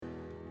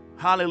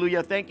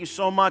Hallelujah. Thank you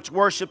so much,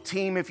 worship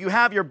team. If you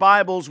have your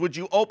Bibles, would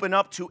you open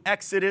up to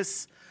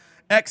Exodus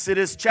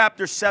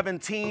chapter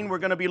 17. We're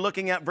going to be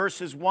looking at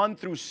verses 1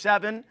 through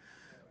 7.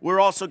 We're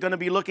also going to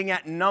be looking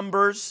at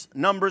Numbers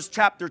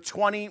chapter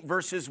 20,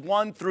 verses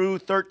 1 through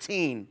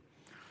 13.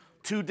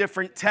 Two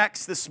different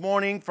texts this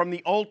morning from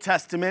the Old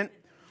Testament.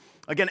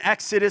 Again,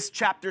 Exodus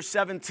chapter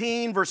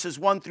 17, verses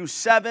 1 through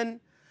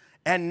 7,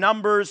 and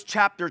Numbers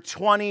chapter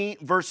 20,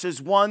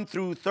 verses 1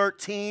 through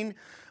 13.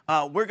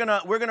 We're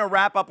gonna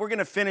wrap up. We're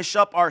gonna finish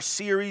up our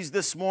series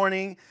this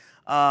morning.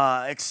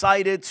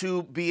 Excited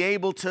to be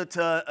able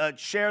to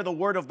share the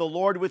word of the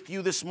Lord with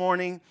you this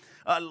morning.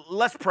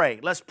 Let's pray.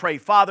 Let's pray.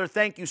 Father,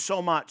 thank you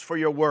so much for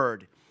your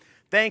word.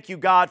 Thank you,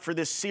 God, for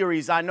this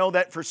series. I know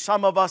that for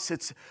some of us,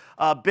 it's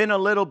been a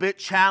little bit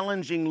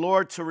challenging,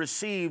 Lord, to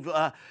receive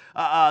the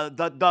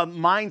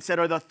mindset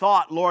or the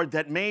thought, Lord,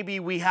 that maybe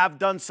we have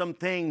done some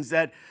things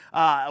that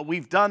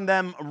we've done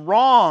them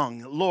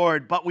wrong,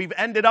 Lord, but we've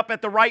ended up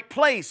at the right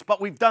place,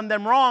 but we've done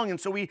them wrong. And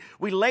so we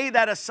lay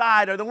that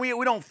aside, or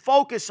we don't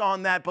focus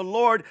on that. But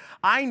Lord,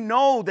 I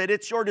know that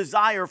it's your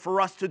desire for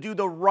us to do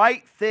the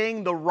right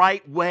thing the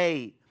right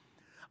way.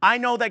 I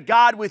know that,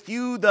 God, with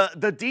you,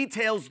 the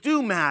details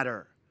do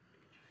matter.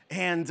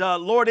 And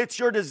Lord, it's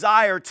your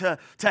desire to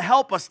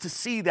help us to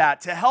see that,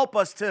 to help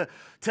us to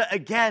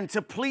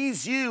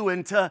please you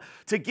and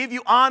to give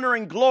you honor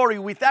and glory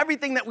with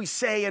everything that we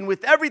say and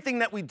with everything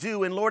that we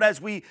do. And Lord, as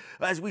we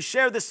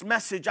share this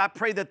message, I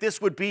pray that this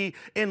would be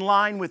in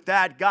line with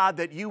that, God,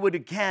 that you would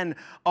again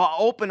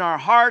open our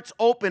hearts,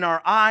 open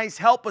our eyes,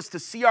 help us to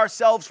see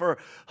ourselves for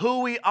who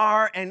we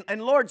are.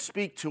 And Lord,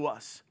 speak to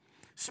us.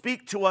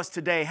 Speak to us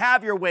today.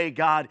 Have your way,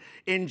 God.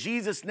 In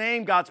Jesus'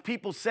 name, God's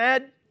people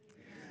said,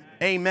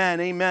 Amen.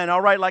 Amen.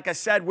 All right, like I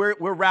said, we're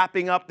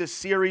wrapping up this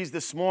series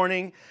this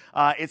morning.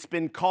 It's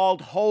been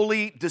called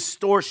Holy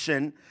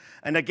Distortion.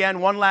 And again,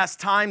 one last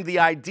time, the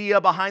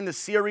idea behind the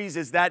series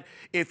is that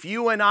if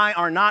you and I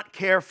are not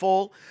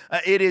careful,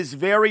 it is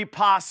very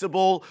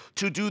possible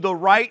to do the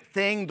right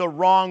thing the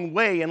wrong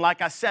way. And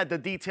like I said, the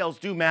details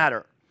do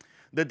matter.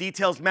 The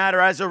details matter.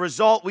 As a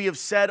result, we have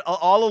said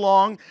all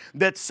along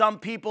that some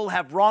people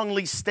have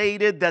wrongly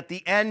stated that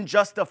the end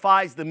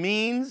justifies the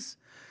means.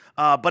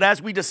 But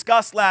as we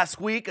discussed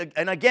last week,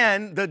 and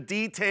again, the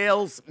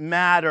details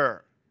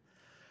matter.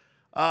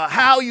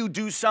 How you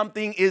do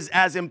something is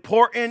as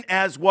important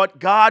as what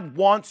God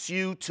wants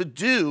you to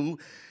do,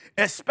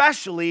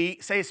 especially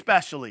if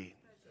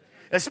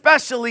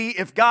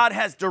God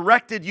has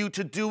directed you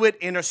to do it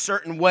in a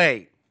certain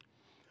way.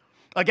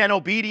 Again,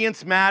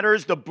 obedience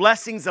matters. The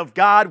blessings of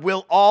God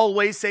will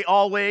always, say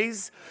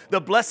always, the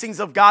blessings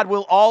of God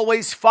will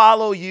always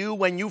follow you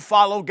when you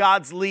follow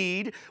God's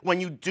lead, when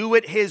you do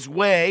it His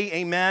way,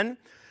 amen?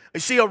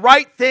 You see, a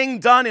right thing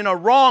done in a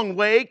wrong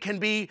way can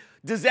be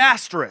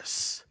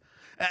disastrous,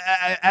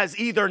 as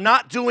either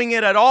not doing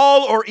it at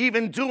all or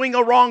even doing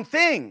a wrong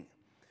thing.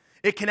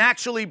 It can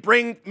actually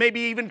bring maybe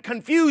even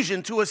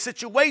confusion to a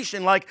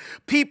situation, like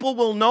people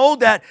will know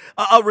that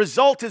a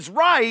result is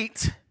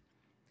right,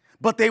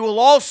 but they will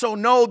also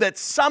know that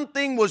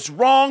something was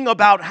wrong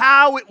about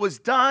how it was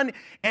done,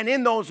 and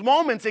in those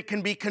moments it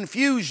can be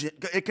confusion.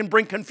 It can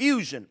bring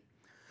confusion.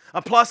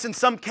 Plus, in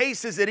some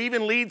cases, it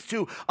even leads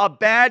to a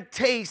bad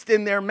taste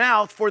in their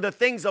mouth for the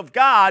things of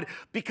God,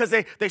 because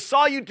they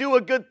saw you do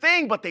a good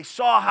thing, but they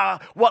saw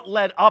what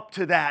led up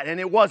to that, and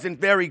it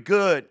wasn't very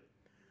good.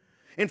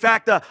 In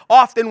fact,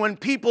 often when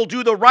people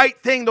do the right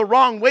thing the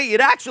wrong way, it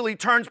actually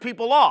turns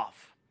people off.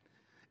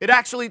 It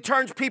actually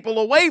turns people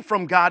away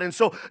from God. And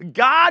so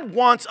God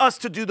wants us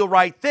to do the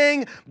right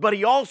thing, but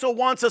He also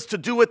wants us to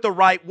do it the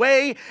right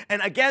way.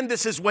 And again,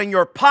 this is when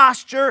your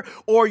posture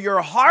or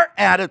your heart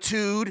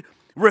attitude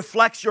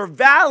reflects your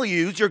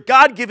values, your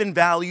God-given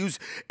values,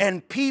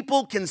 and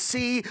people can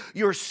see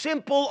your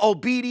simple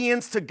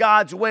obedience to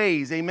God's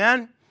ways.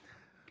 Amen?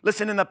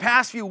 Listen, in the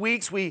past few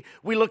weeks, we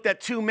looked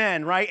at two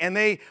men, right? And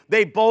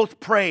they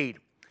both prayed.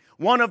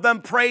 One of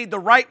them prayed the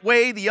right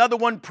way. The other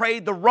one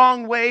prayed the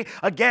wrong way.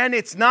 Again,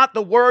 it's not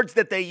the words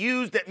that they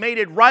used that made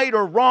it right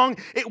or wrong.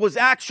 It was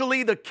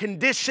actually the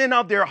condition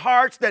of their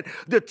hearts that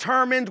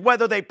determined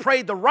whether they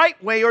prayed the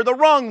right way or the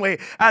wrong way.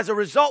 As a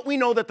result, we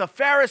know that the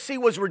Pharisee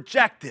was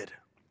rejected.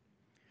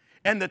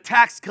 And the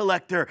tax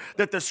collector,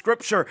 that the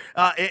scripture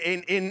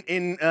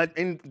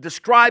in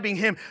describing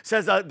him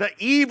says the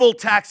evil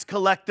tax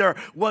collector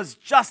was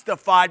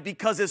justified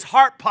because his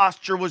heart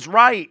posture was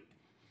right.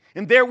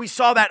 And there we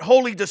saw that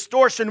holy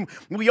distortion.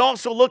 We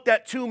also looked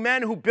at two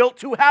men who built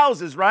two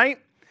houses, right?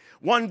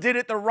 One did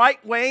it the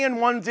right way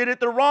and one did it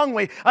the wrong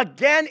way.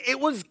 Again,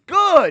 it was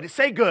good.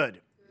 Say good.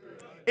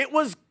 It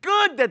was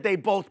good that they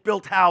both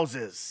built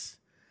houses.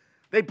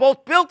 They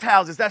both built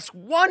houses. That's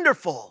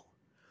wonderful.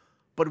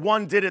 But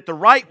one did it the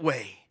right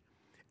way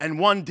and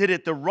one did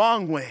it the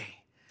wrong way.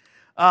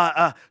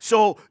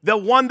 So the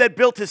one that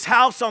built his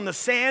house on the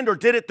sand or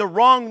did it the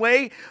wrong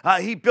way,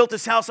 he built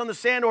his house on the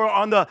sand or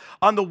on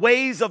the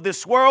ways of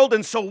this world.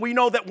 And so we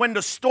know that when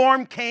the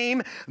storm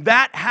came,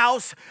 that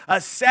house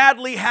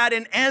sadly had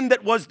an end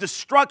that was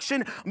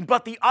destruction.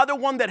 But the other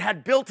one that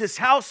had built his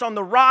house on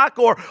the rock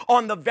or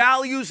on the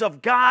values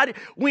of God,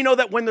 we know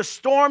that when the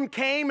storm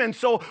came, and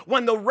so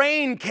when the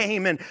rain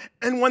came and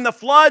when the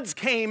floods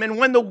came and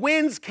when the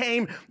winds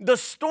came, the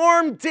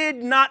storm did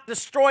not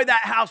destroy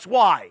that house.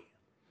 Why?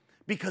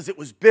 Because it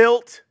was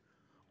built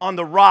on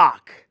the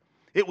rock.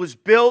 It was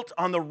built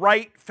on the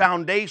right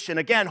foundation.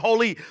 Again,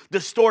 holy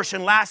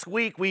distortion. Last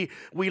week we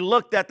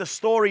looked at the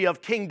story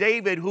of King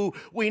David, who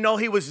we know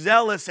he was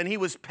zealous and he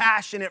was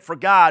passionate for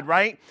God,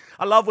 right?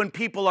 I love when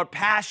people are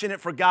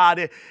passionate for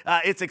God.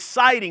 It's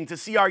exciting to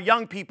see our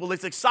young people.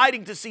 It's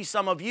exciting to see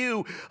some of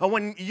you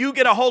when you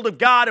get a hold of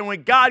God and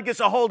when God gets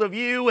a hold of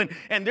you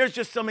and there's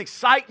just some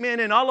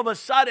excitement and all of a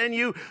sudden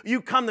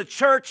you come to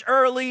church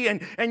early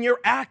and you're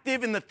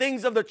active in the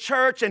things of the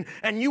church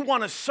and you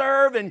want to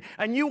serve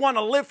and you want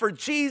to live for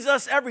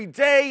Jesus every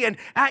day and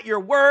at your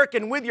work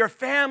and with your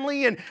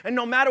family and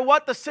no matter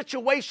what the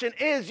situation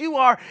is, you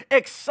are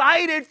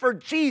excited for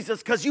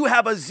Jesus because you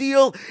have a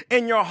zeal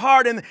in your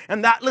heart.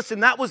 And that,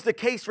 listen, that was the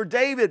case for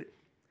David.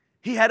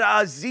 He had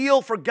a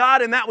zeal for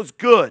God, and that was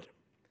good.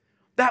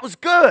 That was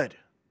good.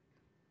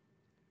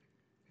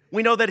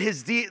 We know that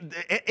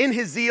in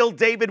his zeal,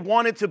 David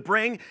wanted to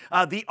bring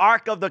the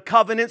Ark of the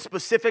Covenant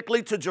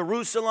specifically to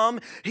Jerusalem.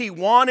 He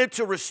wanted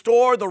to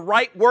restore the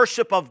right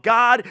worship of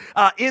God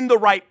in the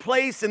right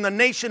place in the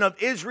nation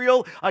of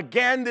Israel.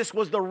 Again, this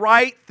was the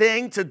right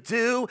thing to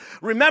do.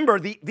 Remember,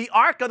 the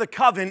Ark of the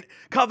Covenant,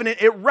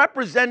 it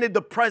represented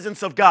the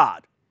presence of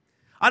God.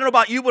 I don't know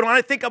about you, but when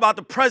I think about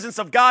the presence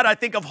of God, I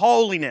think of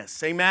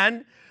holiness.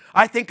 Amen?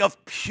 I think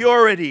of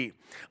purity.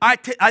 I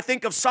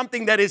think of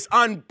something that is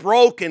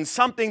unbroken,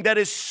 something that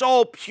is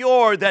so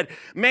pure that,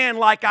 man,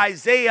 like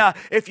Isaiah,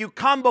 if you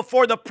come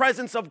before the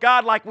presence of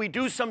God like we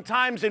do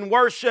sometimes in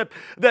worship,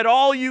 that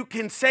all you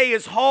can say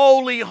is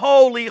holy,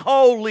 holy,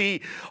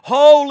 holy,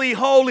 holy,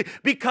 holy,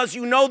 because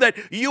you know that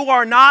you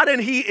are not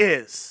and He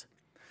is.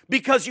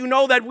 Because you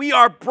know that we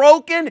are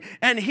broken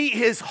and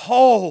He is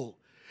whole.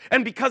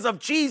 And because of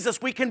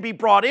Jesus, we can be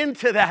brought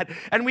into that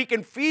and we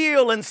can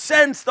feel and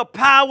sense the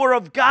power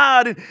of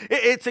God. And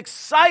it's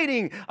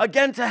exciting,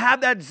 again, to have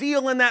that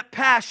zeal and that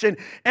passion.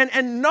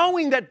 And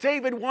knowing that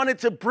David wanted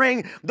to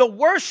bring the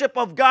worship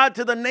of God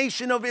to the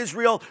nation of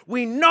Israel,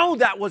 we know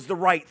that was the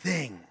right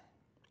thing.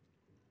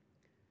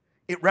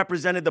 It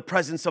represented the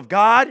presence of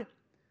God.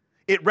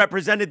 It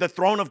represented the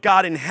throne of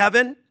God in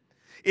heaven.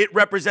 It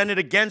represented,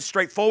 again,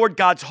 straightforward,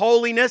 God's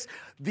holiness.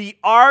 The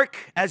ark,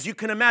 as you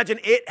can imagine,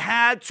 it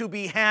had to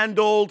be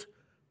handled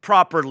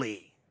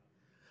properly.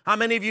 How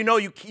many of you know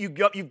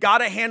you've got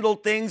to handle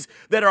things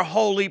that are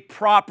holy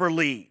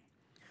properly?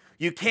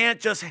 You can't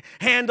just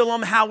handle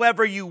them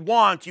however you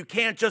want. You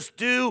can't just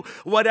do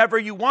whatever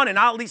you want. And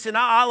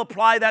I'll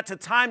apply that to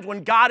times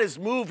when God is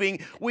moving.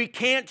 We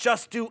can't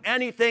just do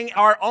anything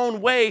our own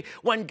way.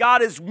 When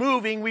God is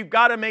moving, we've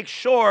got to make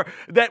sure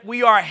that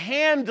we are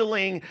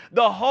handling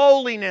the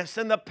holiness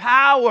and the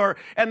power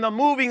and the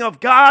moving of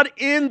God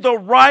in the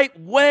right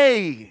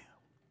way.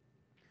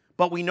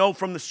 But we know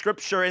from the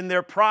scripture, in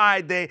their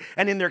pride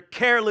and in their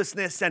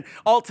carelessness and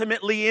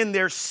ultimately in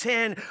their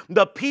sin,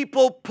 the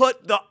people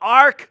put the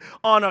ark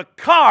on a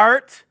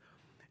cart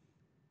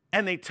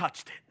and they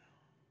touched it.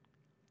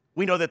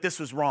 We know that this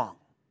was wrong.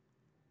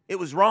 It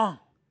was wrong.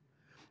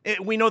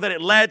 We know that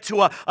it led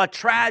to a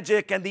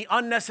tragic and the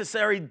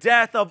unnecessary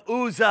death of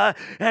Uzzah.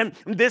 And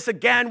this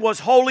again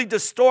was holy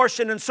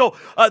distortion. And so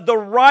the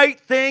right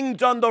thing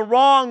done the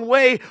wrong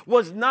way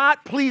was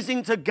not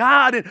pleasing to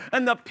God.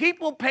 And the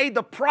people paid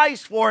the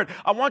price for it.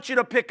 I want you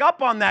to pick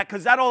up on that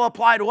because that'll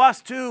apply to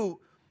us too.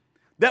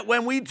 That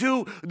when we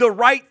do the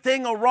right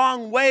thing a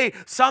wrong way,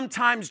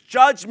 sometimes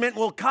judgment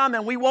will come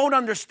and we won't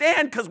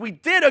understand because we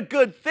did a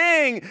good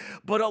thing.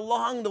 But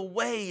along the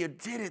way, you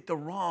did it the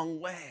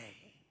wrong way.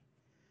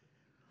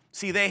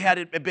 See, they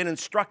had been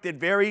instructed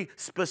very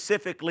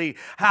specifically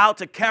how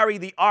to carry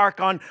the ark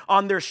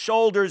on their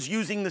shoulders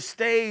using the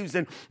staves,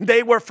 and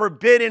they were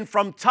forbidden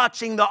from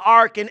touching the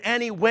ark in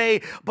any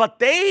way. But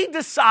they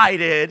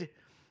decided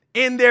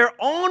in their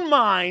own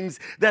minds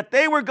that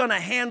they were going to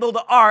handle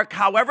the ark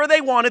however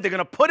they wanted. They're going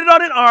to put it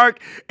on an ark,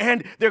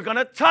 and they're going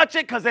to touch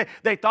it because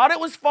they thought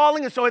it was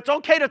falling, and so it's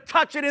okay to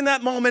touch it in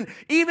that moment,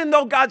 even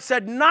though God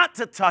said not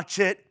to touch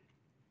it.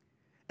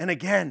 And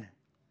again,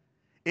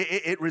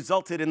 it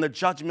resulted in the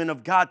judgment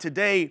of God.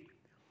 Today,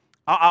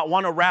 I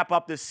want to wrap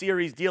up this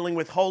series dealing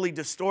with holy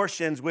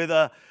distortions with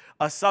a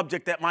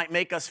subject that might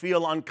make us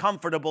feel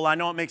uncomfortable. I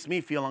know it makes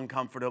me feel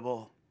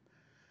uncomfortable.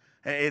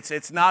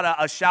 It's not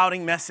a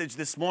shouting message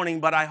this morning,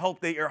 but I hope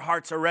that your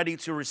hearts are ready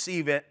to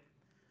receive it.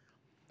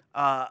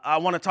 I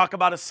want to talk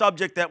about a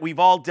subject that we've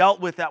all dealt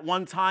with at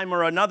one time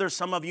or another.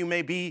 Some of you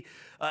may be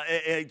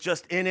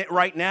just in it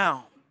right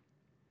now.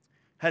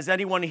 Has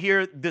anyone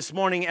here this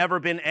morning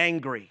ever been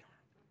angry?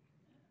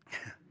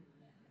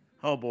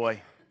 Oh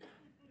boy.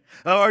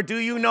 Or do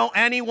you know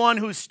anyone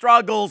who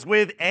struggles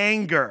with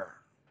anger?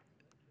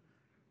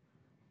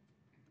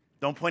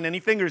 Don't point any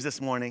fingers this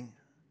morning.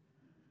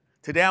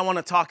 Today I want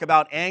to talk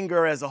about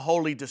anger as a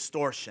holy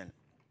distortion.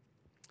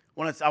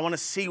 I want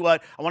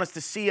us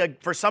to see,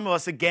 for some of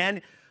us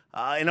again,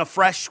 in a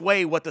fresh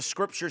way, what the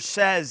Scripture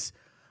says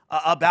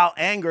about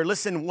anger.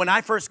 Listen, when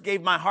I first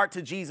gave my heart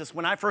to Jesus,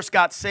 when I first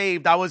got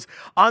saved, I was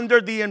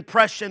under the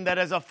impression that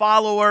as a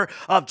follower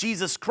of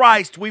Jesus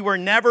Christ, we were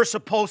never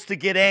supposed to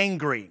get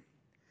angry.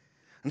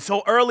 And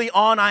so early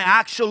on, I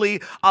actually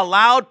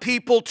allowed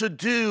people to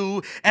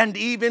do and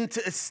even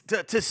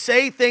to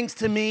say things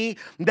to me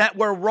that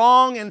were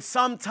wrong and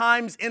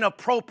sometimes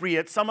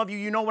inappropriate. Some of you,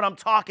 you know what I'm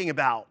talking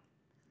about.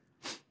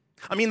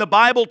 I mean, the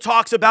Bible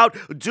talks about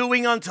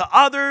doing unto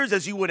others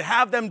as you would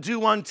have them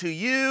do unto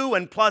you.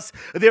 And plus,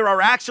 there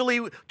are actually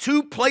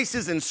 2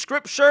 places in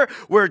Scripture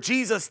where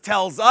Jesus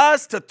tells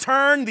us to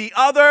turn the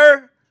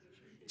other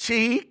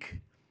cheek,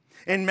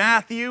 in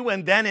Matthew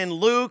and then in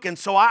Luke. And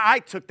so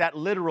I took that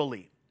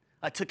literally.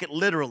 I took it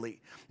literally.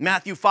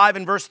 Matthew 5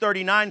 and verse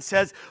 39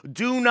 says,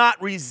 do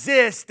not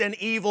resist an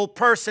evil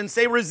person.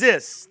 Say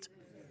resist.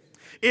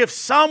 If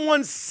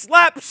someone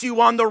slaps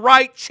you on the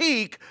right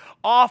cheek,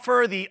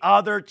 offer the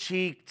other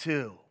cheek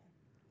too.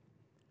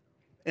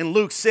 In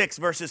Luke 6,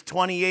 verses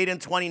 28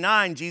 and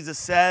 29, Jesus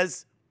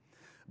says,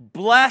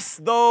 bless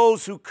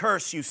those who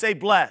curse you. Say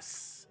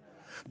bless.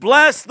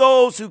 Bless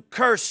those who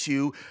curse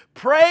you.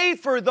 Pray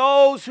for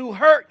those who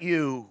hurt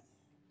you.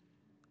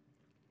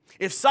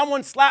 If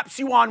someone slaps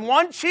you on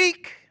one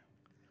cheek,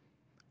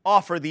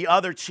 offer the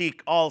other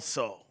cheek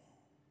also.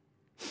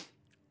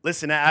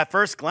 Listen, at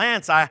first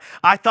glance, I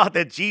thought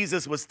that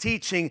Jesus was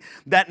teaching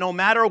that no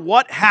matter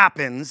what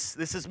happens,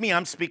 this is me,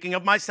 I'm speaking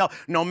of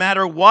myself, no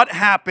matter what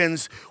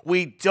happens,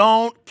 we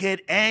don't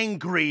get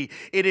angry.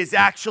 It is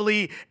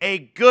actually a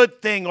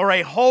good thing or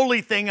a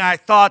holy thing, I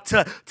thought,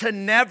 to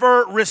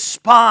never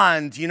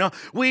respond. You know,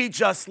 we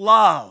just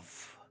love.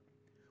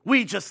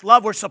 We just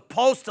love. We're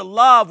supposed to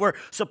love. We're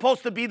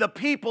supposed to be the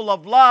people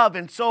of love.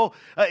 And so,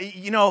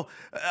 we're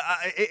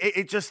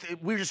just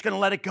going to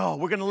let it go.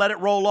 We're going to let it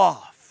roll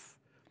off.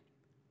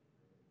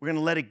 We're going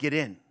to let it get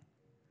in.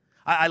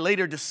 I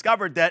later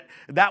discovered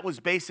that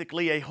was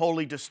basically a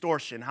holy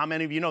distortion. How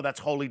many of you know that's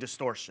holy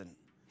distortion?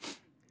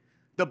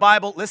 The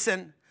Bible,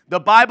 listen, the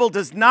Bible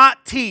does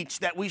not teach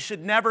that we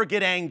should never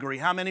get angry.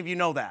 How many of you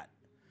know that?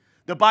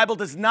 The Bible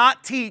does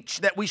not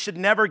teach that we should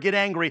never get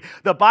angry.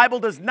 The Bible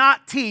does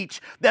not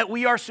teach that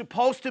we are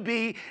supposed to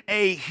be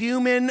a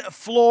human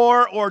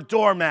floor or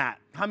doormat.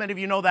 How many of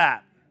you know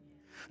that?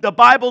 The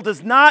Bible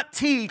does not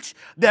teach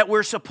that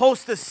we're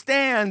supposed to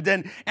stand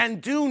and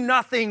do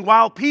nothing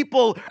while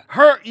people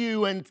hurt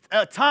you and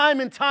time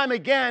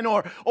again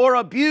or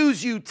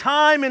abuse you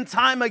time and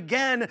time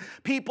again.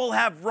 People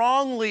have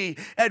wrongly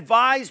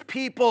advised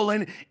people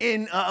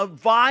in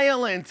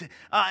violent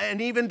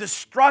and even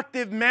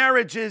destructive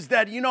marriages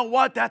that, you know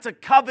what, that's a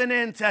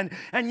covenant and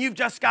you've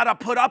just got to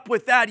put up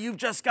with that. You've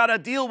just got to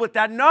deal with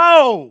that.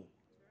 No!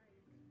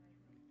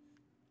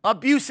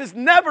 Abuse is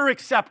never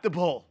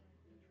acceptable.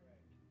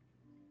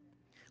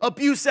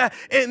 Abuse at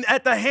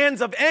the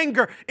hands of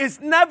anger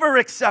is never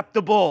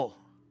acceptable.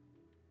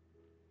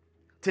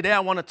 Today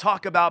I want to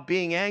talk about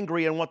being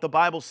angry and what the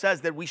Bible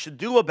says that we should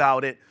do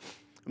about it.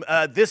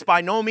 This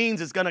by no means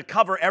is going to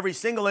cover every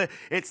single,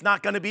 it's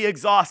not going to be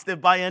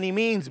exhaustive by any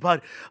means,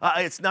 but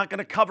it's not going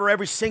to cover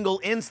every single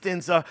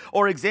instance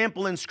or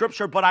example in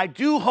Scripture. But I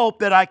do hope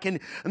that I can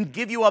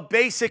give you a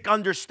basic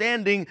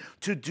understanding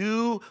to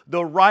do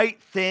the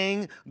right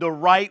thing the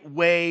right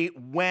way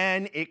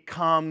when it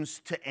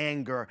comes to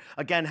anger.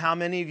 Again, how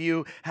many of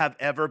you have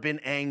ever been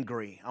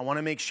angry? I want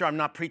to make sure I'm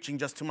not preaching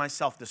just to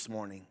myself this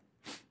morning.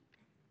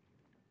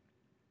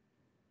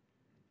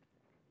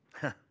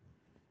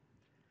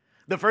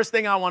 The first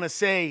thing I want to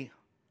say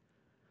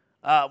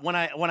when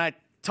I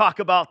talk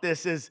about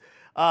this is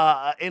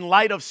in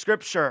light of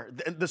Scripture,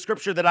 the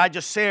Scripture that I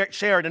just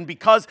shared, and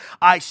because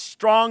I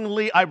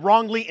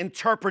wrongly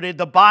interpreted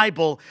the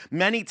Bible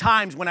many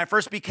times when I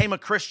first became a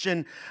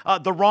Christian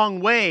the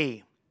wrong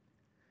way,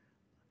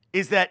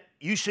 is that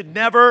you should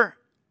never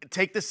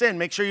take this in.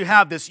 Make sure you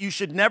have this. You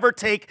should never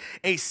take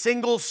a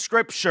single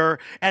Scripture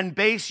and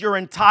base your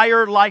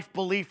entire life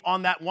belief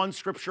on that one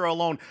Scripture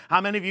alone.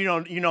 How many of you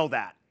know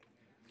that?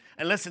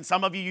 And listen,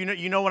 some of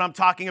you know what I'm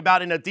talking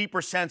about in a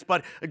deeper sense,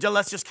 but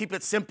let's just keep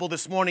it simple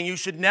this morning. You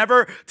should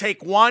never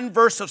take one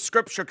verse of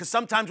Scripture, because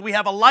sometimes we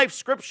have a life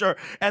Scripture,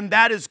 and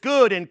that is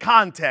good in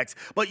context.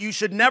 But you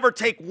should never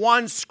take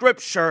one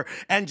Scripture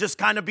and just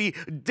kind of be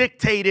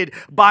dictated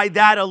by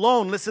that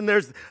alone. Listen,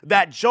 there's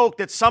that joke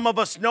that some of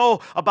us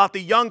know about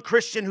the young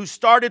Christian who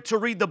started to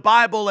read the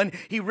Bible, and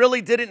he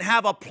really didn't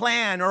have a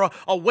plan or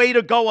a way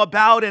to go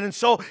about it. And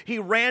so he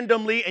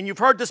randomly, and you've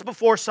heard this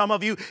before, some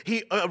of you,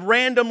 he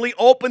randomly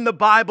opened the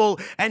Bible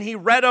and he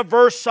read a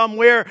verse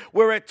somewhere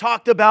where it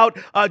talked about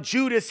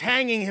Judas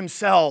hanging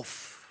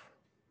himself.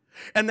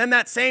 And then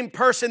that same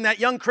person, that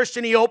young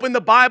Christian, he opened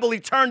the Bible, he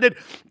turned it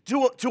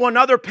to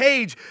another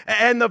page,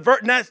 and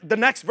the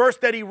next verse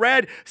that he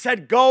read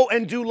said, "Go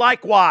and do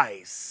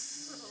likewise."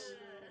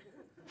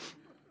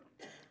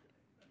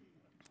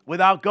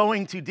 Without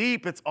going too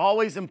deep, it's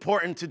always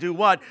important to do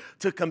what?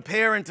 To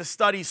compare and to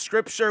study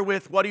Scripture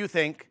with, what do you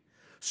think?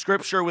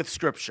 Scripture with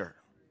Scripture.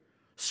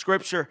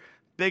 Scripture,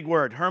 big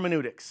word,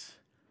 hermeneutics.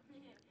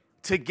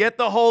 To get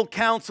the whole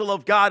counsel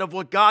of God, of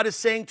what God is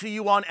saying to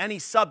you on any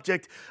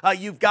subject,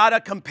 you've got to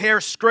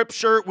compare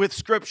Scripture with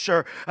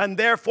Scripture. And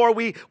therefore,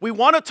 we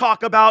want to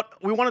talk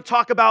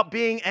about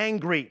being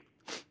angry.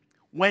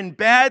 When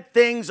bad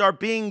things are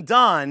being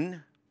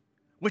done,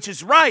 which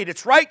is right.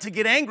 It's right to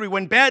get angry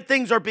when bad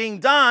things are being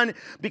done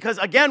because,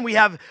 again, we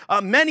have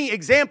many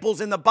examples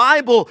in the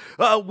Bible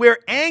where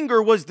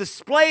anger was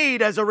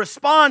displayed as a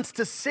response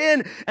to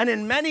sin. And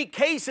in many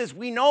cases,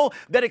 we know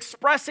that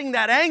expressing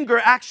that anger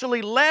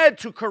actually led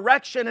to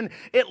correction and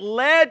it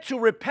led to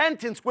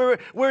repentance,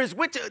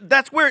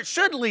 that's where it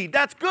should lead.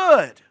 That's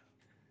good.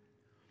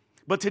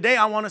 But today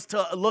I want us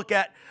to look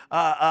at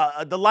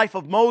the life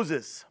of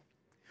Moses,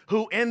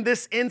 who in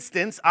this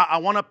instance, I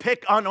want to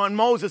pick on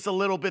Moses a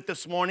little bit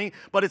this morning,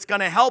 but it's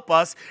going to help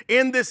us.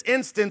 In this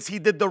instance, he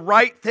did the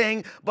right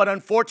thing, but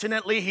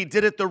unfortunately, he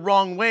did it the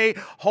wrong way.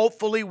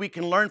 Hopefully, we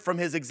can learn from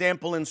his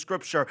example in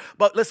Scripture.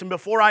 But listen,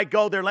 before I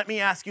go there, let me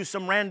ask you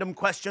some random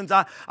questions.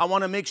 I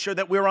want to make sure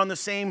that we're on the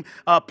same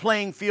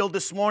playing field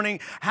this morning.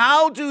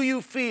 How do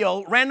you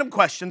feel, random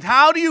questions,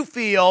 how do you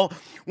feel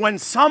when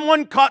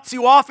someone cuts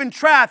you off in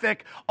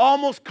traffic,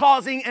 almost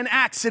causing an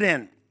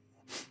accident?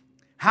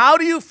 How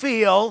do you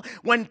feel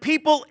when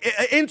people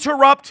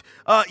interrupt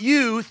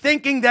you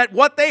thinking that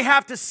what they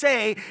have to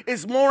say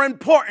is more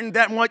important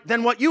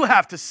than what you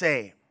have to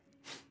say?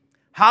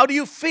 How do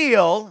you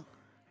feel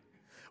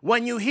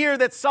when you hear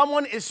that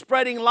someone is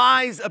spreading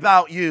lies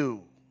about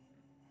you?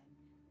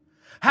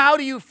 How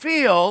do you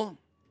feel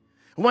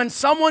when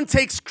someone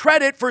takes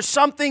credit for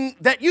something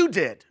that you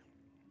did?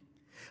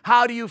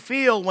 How do you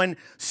feel when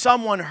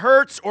someone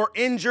hurts or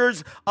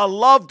injures a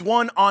loved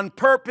one on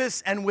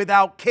purpose and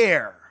without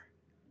care?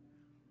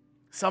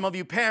 Some of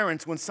you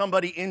parents, when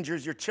somebody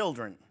injures your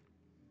children,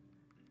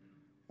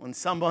 when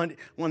someone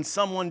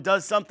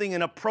does something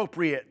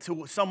inappropriate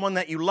to someone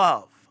that you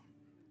love.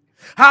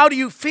 How do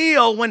you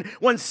feel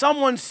when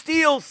someone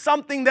steals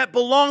something that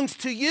belongs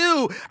to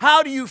you?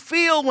 How do you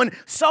feel when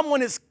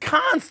someone is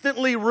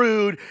constantly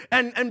rude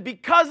and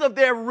because of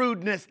their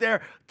rudeness,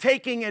 they're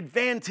taking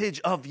advantage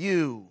of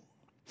you?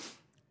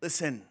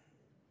 Listen,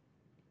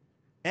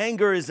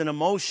 anger is an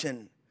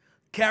emotion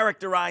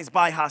characterized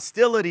by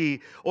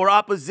hostility or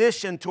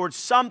opposition towards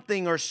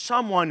something or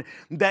someone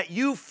that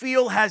you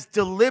feel has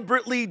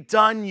deliberately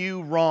done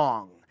you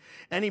wrong.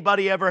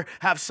 Anybody ever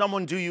have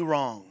someone do you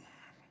wrong?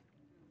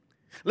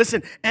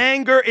 Listen,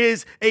 anger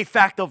is a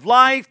fact of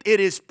life. It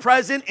is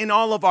present in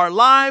all of our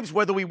lives,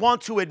 whether we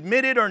want to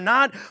admit it or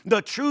not.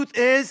 The truth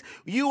is,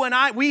 you and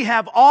I, we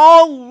have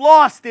all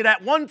lost it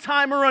at one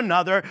time or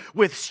another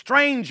with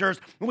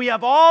strangers. We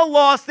have all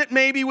lost it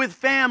maybe with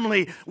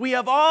family. We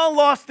have all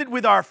lost it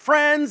with our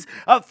friends.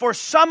 For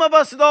some of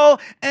us, though,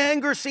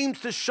 anger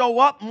seems to show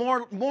up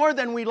more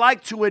than we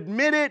like to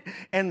admit it.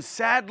 And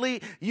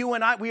sadly, you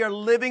and I, we are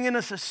living in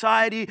a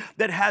society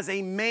that has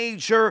a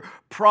major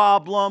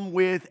problem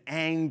with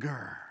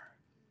anger.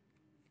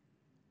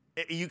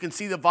 You can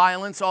see the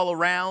violence all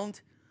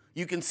around.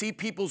 You can see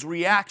people's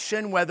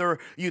reaction, whether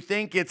you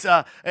think it's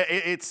there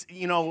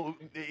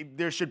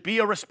should be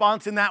a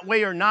response in that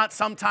way or not.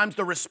 Sometimes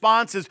the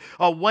response is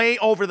way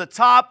over the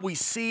top. We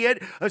see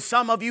it.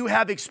 Some of you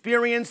have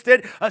experienced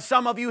it.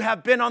 Some of you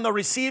have been on the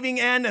receiving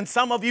end, and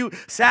some of you,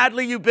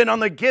 sadly, you've been on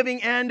the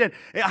giving end. And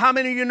how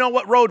many of you know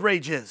what road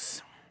rage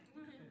is?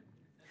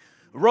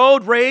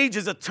 Road rage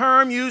is a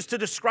term used to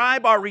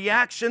describe our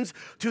reactions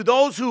to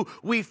those who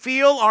we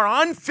feel are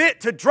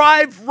unfit to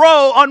drive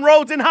on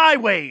roads and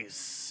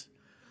highways.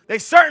 They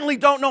certainly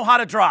don't know how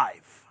to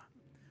drive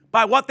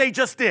by what they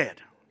just did.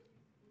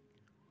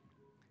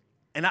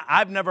 And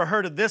I've never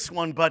heard of this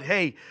one, but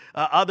hey,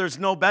 others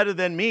know better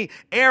than me.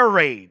 Air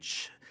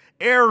rage.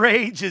 Air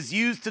rage is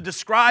used to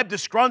describe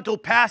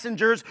disgruntled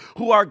passengers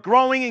who are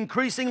growing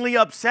increasingly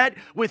upset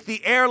with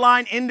the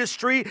airline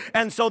industry,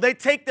 and so they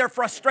take their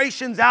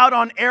frustrations out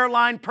on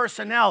airline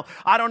personnel.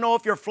 I don't know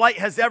if your flight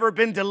has ever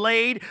been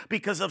delayed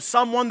because of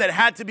someone that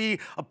had to be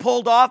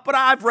pulled off, but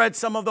I've read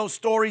some of those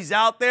stories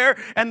out there,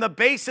 and the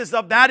basis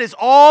of that is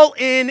all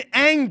in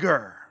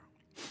anger.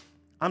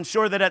 I'm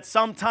sure that at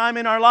some time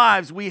in our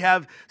lives we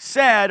have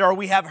said or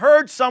we have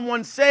heard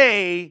someone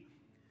say,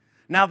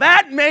 "Now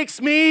that makes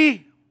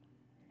me..."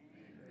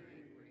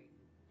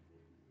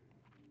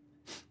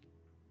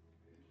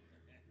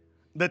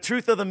 The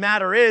truth of the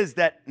matter is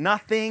that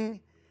nothing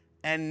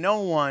and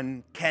no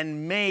one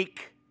can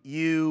make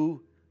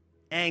you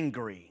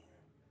angry.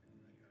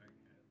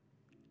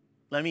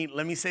 Let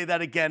me say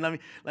that again.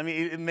 Let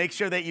me make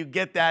sure that you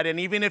get that. And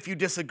even if you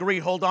disagree,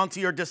 hold on to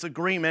your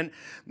disagreement.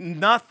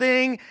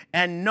 Nothing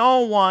and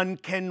no one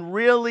can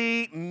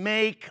really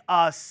make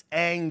us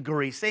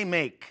angry. Say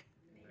make.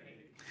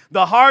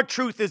 The hard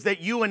truth is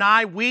that you and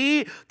I,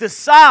 we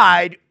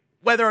decide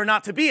whether or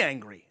not to be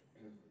angry.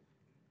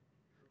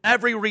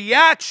 Every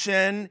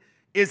reaction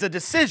is a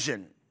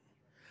decision.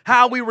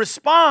 How we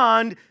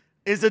respond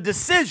is a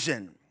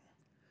decision.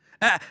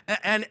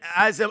 And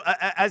as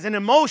an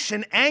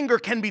emotion, anger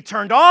can be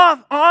turned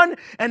on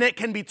and it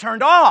can be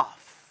turned off.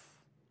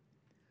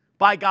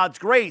 By God's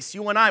grace,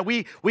 you and I,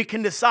 we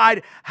can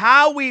decide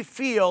how we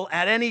feel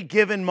at any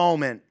given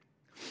moment.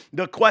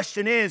 The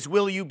question is,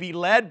 will you be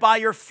led by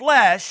your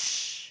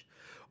flesh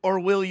or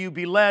will you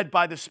be led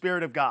by the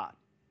Spirit of God?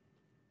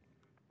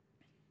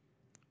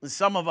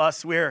 Some of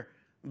us, we're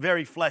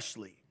very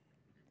fleshly.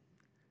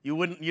 You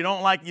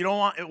don't want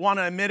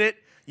to admit it.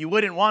 You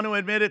wouldn't want to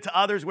admit it to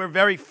others. We're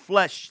very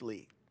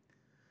fleshly.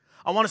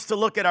 I want us to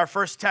look at our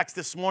first text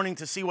this morning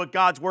to see what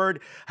God's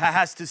Word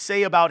has to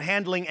say about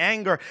handling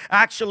anger.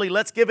 Actually,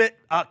 let's give it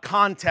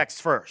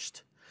context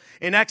first.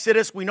 In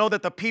Exodus, we know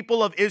that the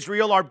people of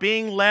Israel are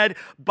being led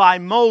by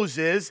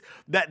Moses.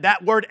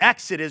 That word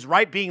Exodus,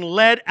 right? Being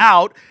led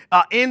out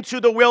into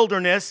the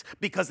wilderness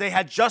because they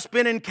had just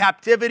been in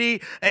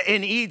captivity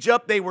in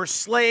Egypt. They were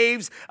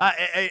slaves.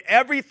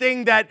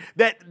 Everything that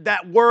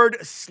word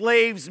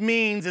slaves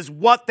means is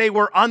what they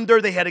were under.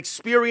 They had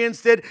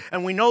experienced it.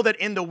 And we know that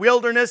in the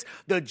wilderness,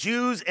 the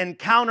Jews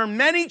encounter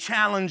many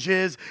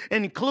challenges,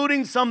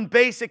 including some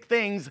basic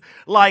things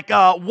like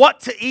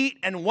what to eat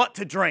and what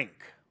to drink.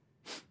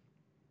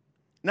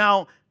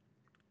 Now,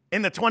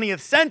 in the 20th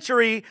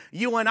century,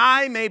 you and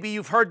I, maybe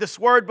you've heard this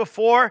word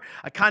before.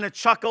 I kind of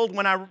chuckled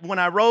when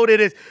I wrote it.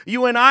 Is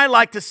you and I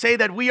like to say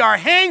that we are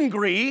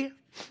hangry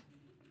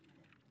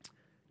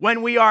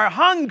when we are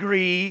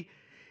hungry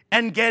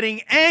and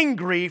getting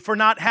angry for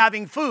not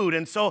having food.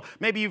 And so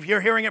maybe if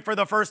you're hearing it for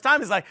the first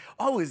time, it's like,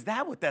 oh, is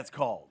that what that's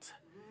called?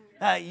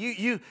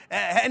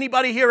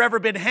 Anybody here ever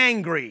been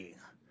hangry?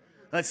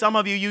 Some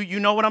of you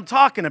know what I'm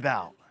talking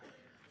about.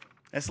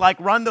 It's like,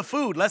 run the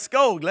food. Let's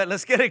go.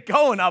 Let's get it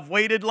going. I've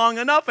waited long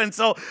enough. And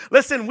so,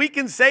 listen, we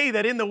can say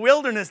that in the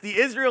wilderness, the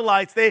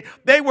Israelites,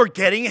 they were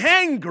getting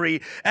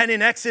hangry. And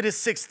in Exodus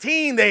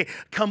 16, they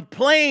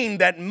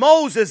complained that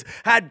Moses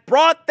had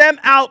brought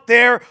them out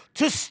there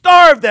to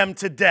starve them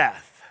to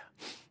death.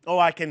 Oh,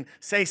 I can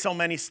say so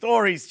many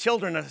stories.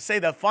 Children say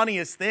the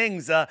funniest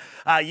things.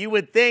 You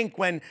would think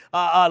when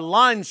a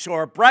lunch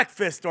or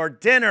breakfast or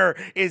dinner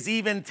is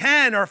even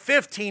 10 or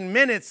 15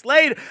 minutes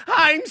late,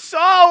 I'm so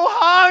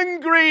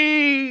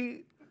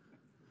hungry.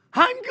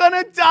 I'm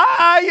going to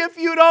die if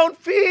you don't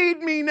feed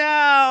me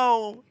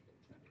now.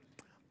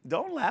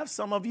 Don't laugh.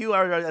 Some of you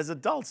as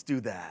adults do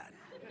that.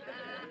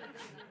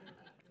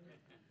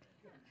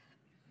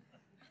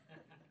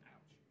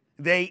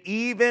 They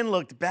even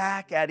looked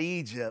back at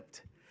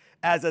Egypt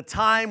as a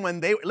time when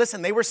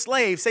they were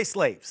slaves. Say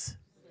slaves.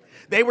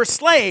 They were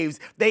slaves.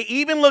 They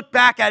even looked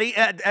back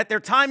at their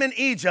time in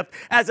Egypt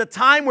as a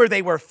time where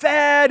they were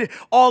fed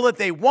all that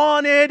they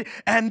wanted,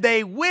 and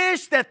they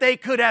wished that they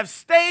could have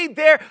stayed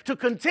there to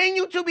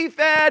continue to be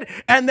fed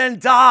and then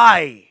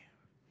die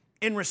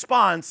in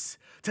response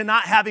to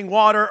not having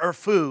water or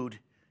food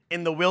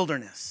in the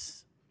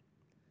wilderness.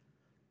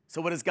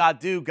 So what does God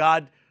do?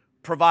 God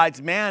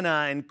provides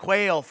manna and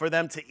quail for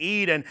them to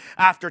eat. And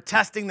after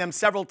testing them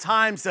several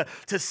times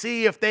to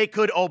see if they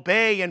could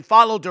obey and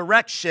follow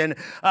direction,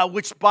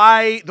 which,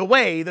 by the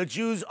way, the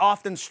Jews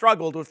often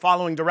struggled with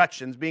following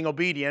directions, being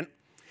obedient.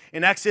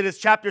 In Exodus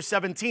chapter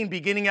 17,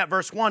 beginning at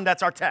verse 1,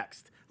 that's our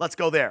text. Let's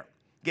go there.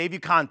 Gave you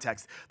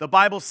context. The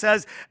Bible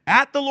says,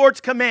 at the Lord's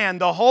command,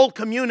 the whole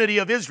community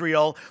of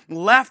Israel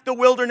left the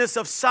wilderness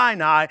of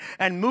Sinai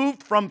and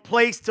moved from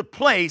place to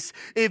place.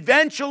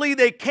 Eventually,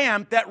 they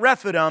camped at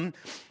Rephidim,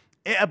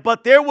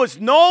 but there was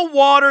no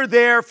water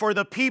there for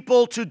the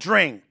people to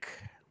drink.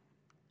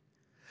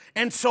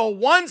 And so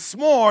once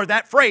more,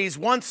 that phrase,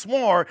 once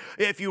more,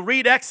 if you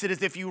read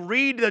Exodus, if you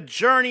read the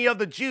journey of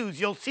the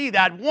Jews, you'll see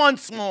that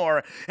once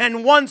more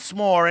and once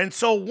more. And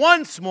so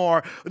once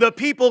more, the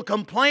people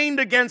complained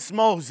against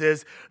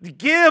Moses.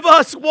 Give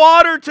us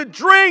water to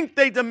drink,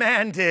 they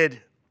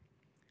demanded.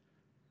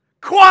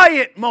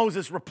 Quiet,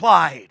 Moses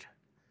replied.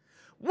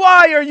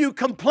 Why are you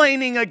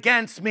complaining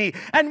against me?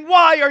 And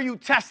why are you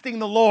testing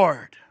the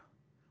Lord?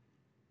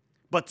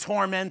 But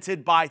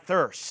tormented by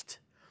thirst,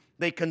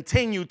 they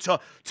continued to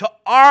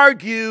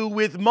argue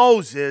with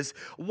Moses.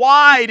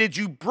 Why did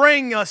you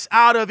bring us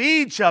out of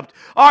Egypt?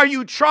 Are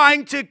you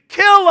trying to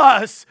kill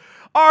us,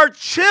 our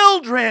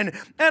children,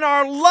 and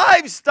our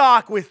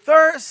livestock with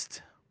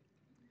thirst?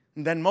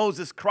 And then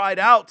Moses cried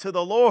out to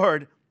the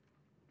Lord,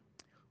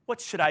 what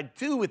should I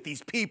do with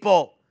these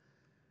people?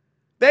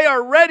 They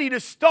are ready to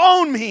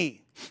stone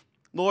me.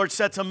 The Lord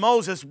said to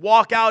Moses,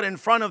 walk out in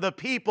front of the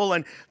people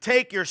and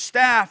take your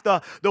staff,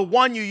 the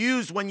one you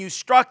used when you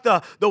struck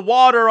the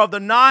water of the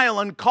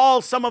Nile, and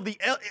call some of the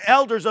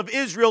elders of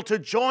Israel to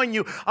join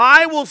you.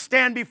 I will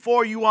stand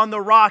before you on the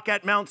rock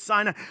at Mount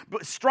Sinai.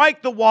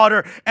 Strike the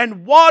water,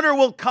 and water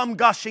will come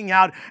gushing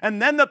out,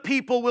 and then the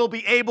people will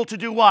be able to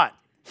do what?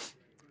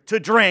 To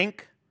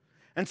drink.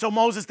 And so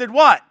Moses did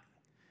what?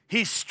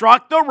 He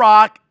struck the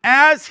rock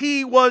as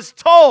he was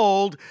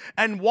told,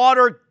 and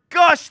water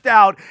gushed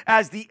out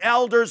as the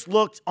elders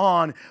looked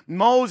on.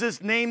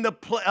 Moses named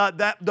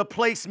the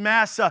place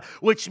Massa,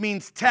 which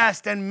means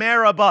test, and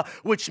Meribah,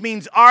 which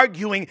means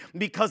arguing,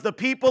 because the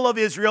people of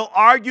Israel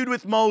argued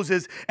with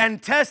Moses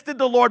and tested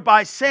the Lord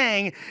by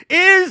saying,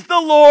 is the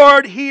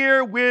Lord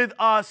here with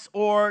us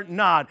or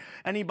not?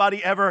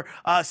 Anybody ever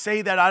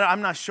say that?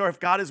 I'm not sure if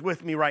God is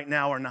with me right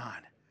now or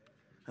not.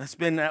 That's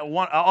been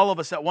all of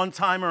us at one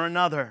time or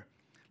another.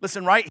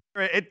 Listen, right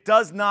here, it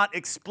does not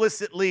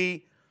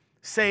explicitly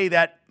say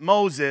that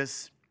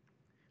Moses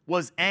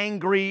was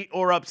angry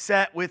or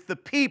upset with the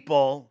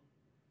people,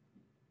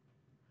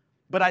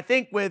 but I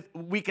think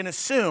we can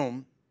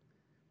assume,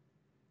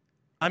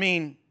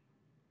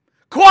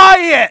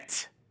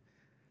 quiet,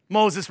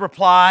 Moses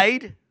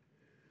replied.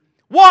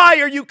 Why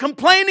are you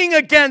complaining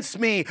against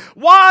me?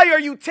 Why are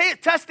you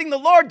testing the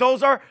Lord?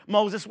 Those are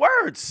Moses'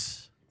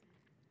 words.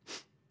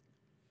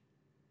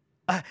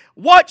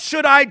 What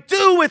should I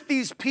do with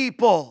these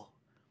people?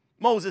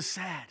 Moses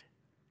said.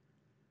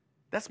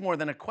 That's more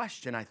than a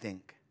question, I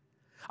think.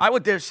 I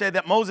would dare say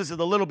that Moses is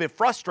a little bit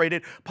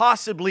frustrated,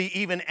 possibly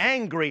even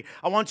angry.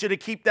 I want you to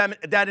keep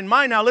that in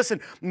mind. Now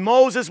listen,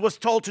 Moses was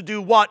told to do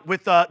what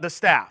with the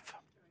staff?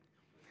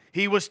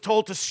 He was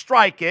told to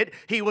strike it.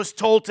 He was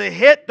told to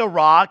hit the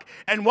rock.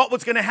 And what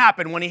was going to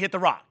happen when he hit the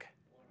rock?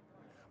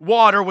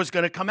 Water was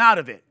going to come out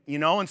of it,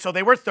 and so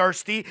they were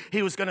thirsty.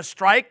 He was going to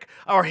strike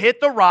or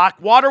hit the rock.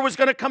 Water was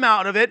going to come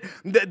out of it.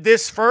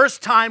 This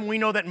first time, we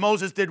know that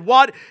Moses did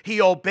what? He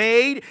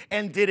obeyed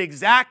and did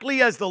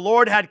exactly as the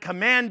Lord had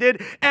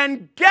commanded.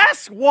 And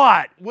guess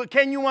what?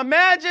 Can you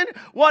imagine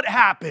what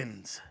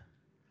happens?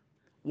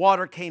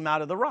 Water came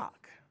out of the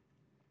rock.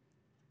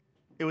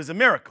 It was a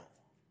miracle.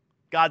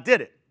 God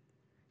did it.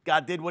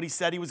 God did what he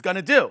said he was going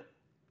to do.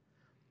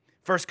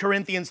 1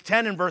 Corinthians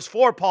 10 and verse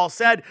 4, Paul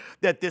said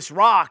that this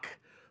rock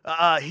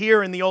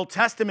here in the Old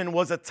Testament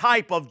was a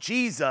type of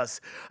Jesus.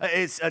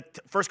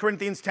 1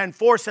 Corinthians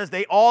 10:4 says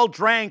they all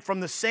drank from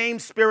the same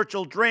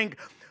spiritual drink,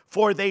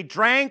 for they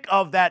drank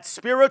of that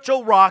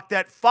spiritual rock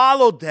that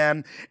followed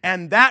them,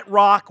 and that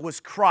rock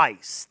was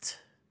Christ.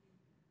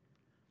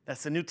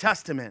 That's the New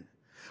Testament.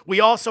 We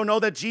also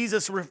know that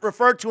Jesus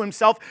referred to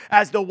himself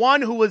as the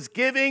one who was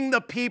giving the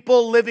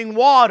people living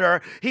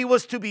water. He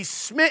was to be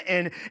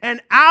smitten,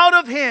 and out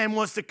of him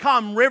was to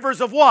come rivers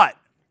of what?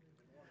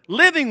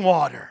 Living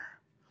water.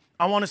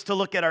 I want us to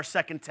look at our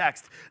second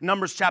text,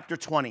 Numbers chapter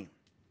 20.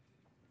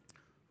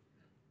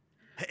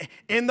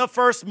 In the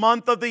first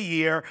month of the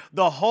year,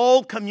 the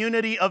whole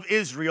community of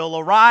Israel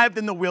arrived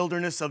in the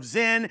wilderness of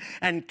Zin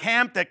and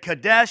camped at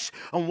Kadesh.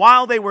 And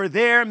while they were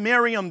there,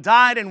 Miriam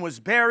died and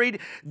was buried.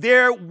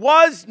 There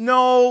was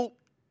no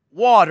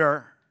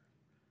water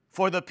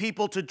for the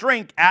people to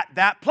drink at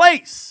that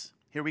place.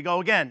 Here we go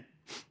again.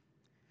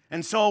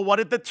 And so what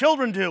did the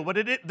children do? What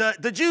did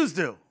the Jews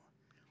do?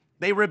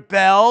 They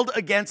rebelled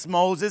against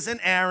Moses and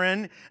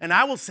Aaron, and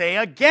I will say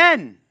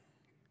again,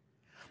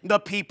 the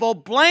people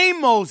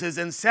blamed Moses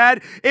and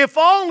said, if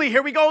only,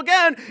 here we go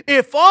again,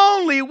 if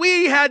only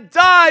we had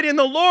died in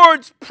the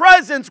Lord's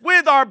presence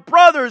with our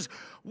brothers.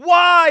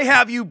 Why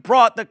have you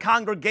brought the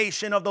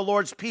congregation of the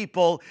Lord's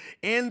people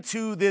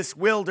into this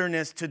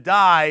wilderness to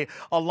die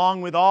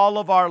along with all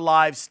of our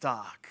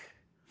livestock?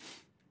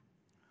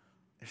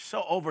 They're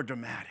so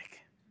overdramatic.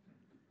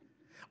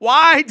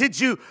 Why did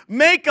you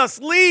make us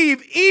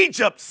leave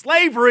Egypt,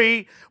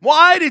 slavery?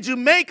 Why did you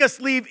make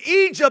us leave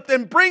Egypt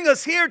and bring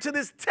us here to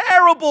this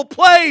terrible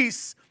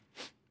place?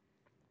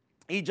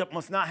 Egypt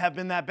must not have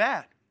been that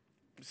bad.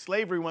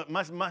 Slavery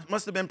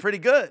must have been pretty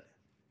good.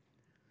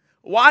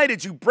 Why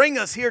did you bring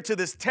us here to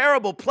this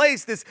terrible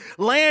place? This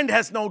land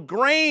has no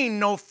grain,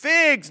 no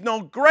figs,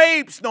 no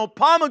grapes, no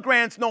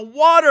pomegranates, no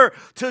water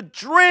to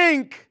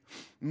drink.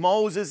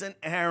 Moses and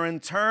Aaron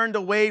turned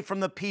away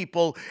from the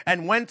people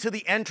and went to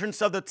the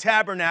entrance of the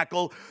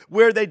tabernacle,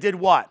 where they did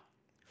what?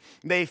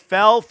 They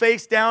fell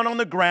face down on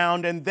the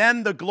ground, and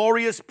then the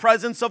glorious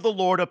presence of the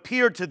Lord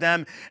appeared to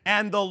them.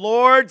 And the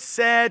Lord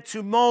said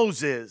to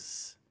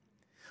Moses,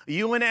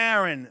 you and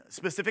Aaron,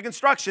 specific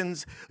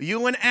instructions,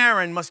 you and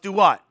Aaron must do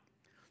what?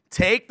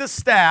 Take the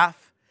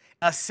staff,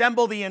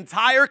 assemble the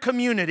entire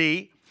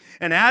community,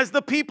 and as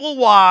the people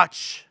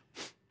watch,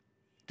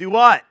 do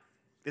what?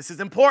 This is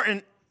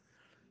important.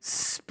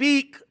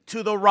 Speak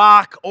to the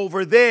rock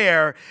over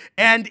there,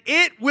 and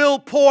it will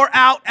pour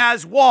out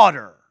as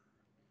water.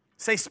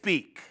 Say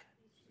speak.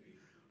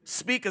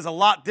 Speak is a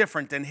lot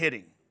different than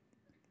hitting.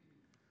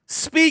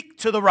 Speak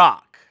to the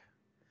rock,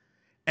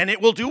 and it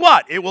will do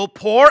what? It will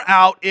pour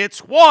out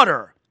its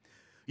water.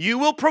 You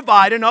will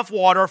provide enough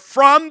water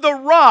from the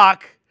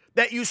rock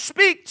that you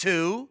speak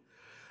to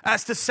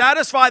as to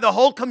satisfy the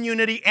whole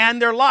community and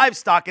their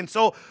livestock. And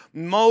so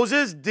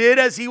Moses did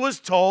as he was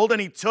told, and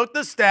he took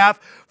the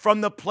staff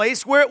from the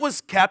place where it was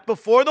kept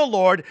before the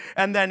Lord,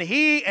 and then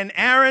he and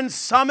Aaron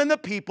summoned the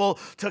people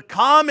to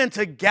come and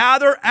to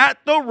gather at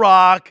the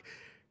rock.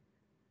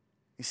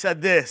 He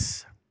said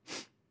this,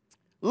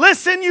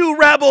 listen, you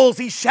rebels,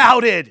 he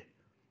shouted.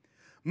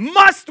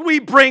 Must we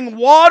bring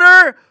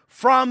water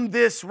from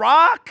this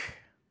rock?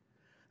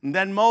 And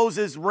then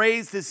Moses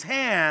raised his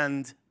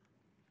hand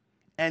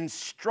and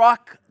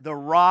struck the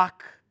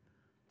rock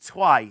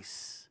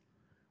twice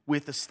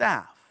with the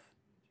staff,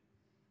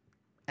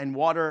 and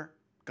water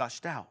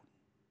gushed out.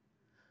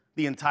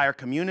 The entire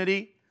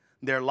community,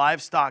 their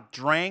livestock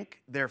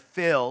drank their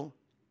fill,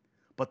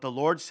 but the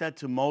Lord said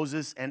to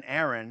Moses and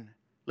Aaron,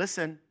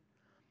 listen,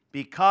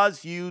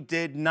 because you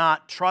did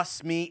not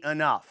trust me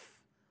enough,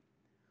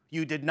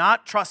 you did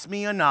not trust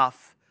me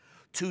enough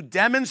to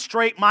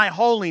demonstrate my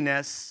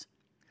holiness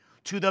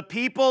to the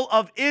people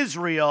of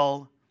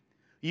Israel,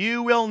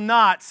 you will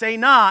not, say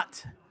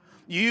not,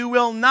 you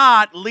will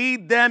not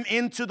lead them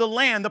into the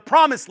land, the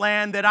promised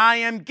land that I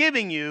am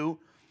giving you.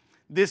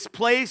 This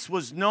place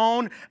was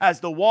known as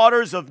the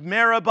waters of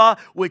Meribah,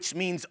 which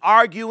means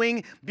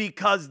arguing,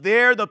 because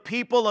there the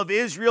people of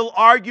Israel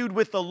argued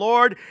with the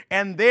Lord,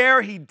 and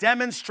there he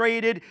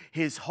demonstrated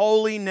his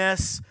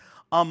holiness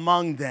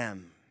among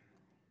them.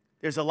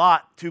 There's a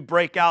lot to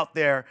break out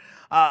there.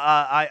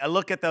 I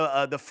look at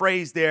the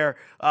phrase there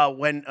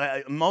when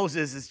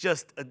Moses is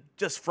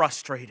just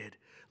frustrated.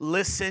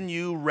 Listen,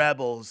 you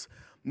rebels,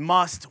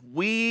 must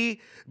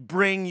we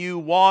bring you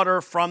water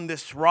from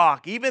this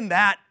rock? Even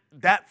that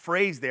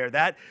phrase there,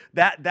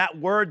 that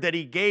word that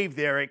he gave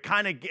there,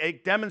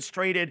 it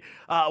demonstrated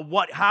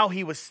how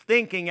he was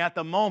thinking at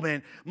the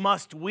moment.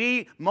 Must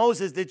we,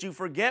 Moses, did you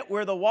forget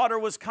where the water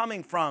was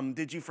coming from?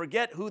 Did you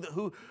forget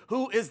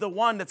who is the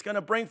one that's going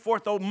to bring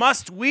forth? Oh,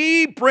 must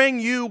we bring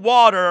you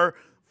water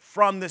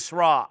from this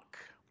rock?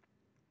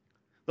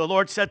 The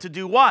Lord said to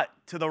do what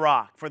to the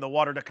rock for the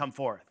water to come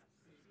forth?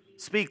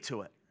 Speak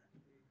to it.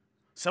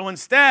 So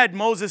instead,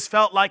 Moses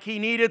felt like he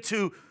needed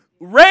to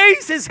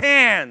raise his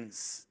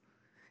hands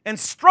and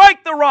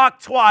strike the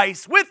rock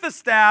twice with the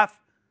staff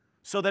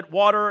so that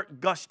water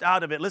gushed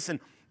out of it. Listen,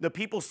 the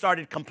people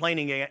started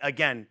complaining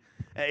again,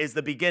 is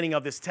the beginning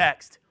of this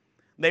text.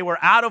 They were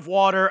out of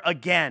water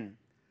again.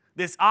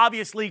 This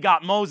obviously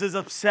got Moses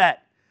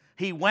upset.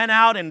 He went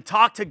out and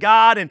talked to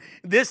God, and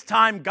this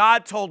time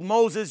God told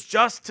Moses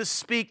just to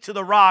speak to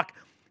the rock.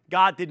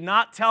 God did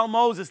not tell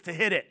Moses to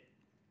hit it.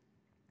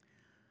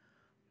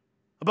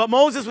 But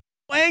Moses was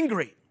so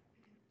angry.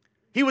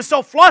 He was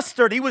so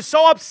flustered. He was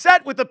so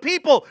upset with the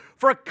people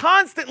for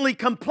constantly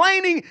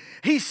complaining.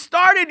 He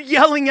started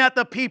yelling at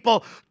the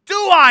people, do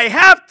I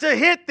have to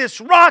hit this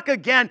rock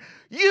again?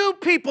 You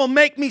people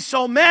make me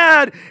so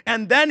mad.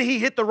 And then he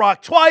hit the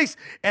rock twice.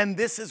 And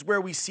this is where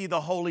we see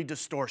the holy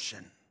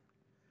distortion.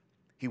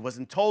 He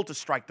wasn't told to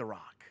strike the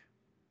rock.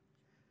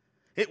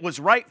 It was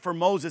right for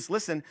Moses,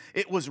 listen,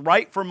 it was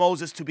right for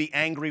Moses to be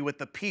angry with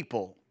the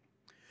people.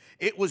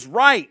 It was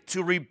right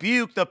to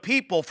rebuke the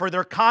people for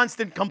their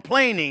constant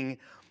complaining,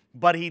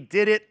 but he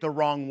did it the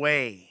wrong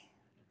way.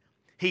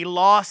 He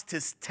lost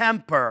his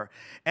temper.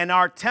 And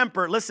our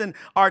temper, listen,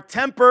 our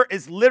temper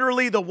is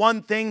literally the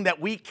one thing that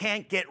we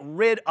can't get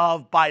rid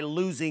of by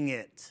losing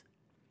it.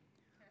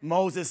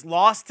 Moses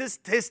lost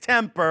his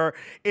temper.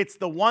 It's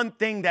the one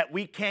thing that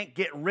we can't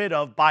get rid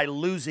of by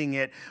losing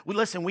it.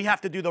 Listen, we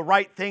have to do the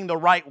right thing the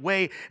right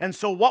way. And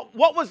so what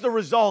was the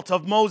result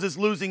of Moses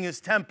losing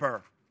his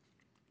temper?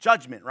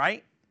 Judgment,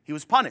 right? He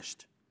was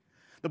punished.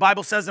 The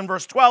Bible says in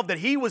verse 12 that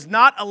he was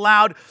not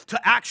allowed to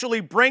actually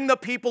bring the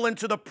people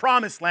into the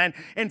promised land.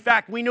 In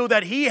fact, we knew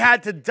that he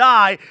had to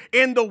die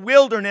in the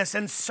wilderness,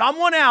 and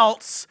someone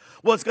else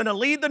was going to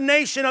lead the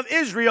nation of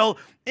Israel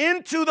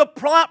into the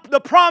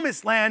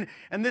promised land.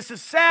 And this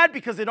is sad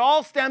because it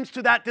all stems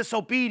to that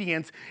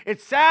disobedience.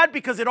 It's sad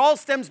because it all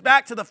stems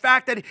back to the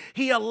fact that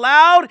he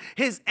allowed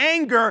his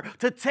anger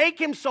to take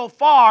him so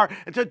far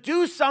to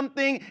do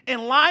something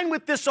in line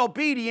with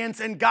disobedience,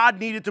 and God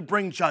needed to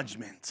bring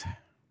judgment.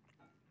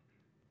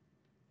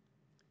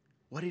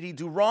 What did he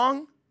do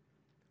wrong?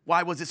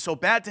 Why was it so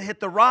bad to hit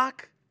the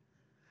rock?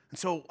 And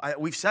so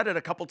we've said it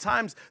a couple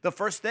times. The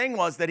first thing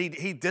was that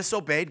he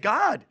disobeyed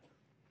God.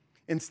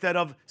 Instead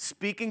of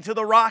speaking to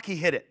the rock, he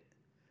hit it.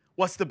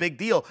 What's the big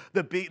deal?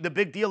 The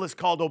big deal is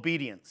called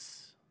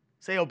obedience.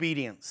 Say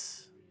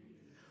obedience.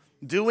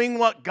 Doing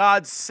what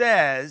God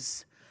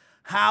says,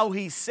 how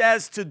he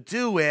says to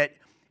do it,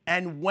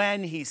 and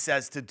when he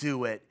says to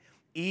do it,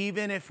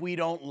 even if we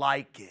don't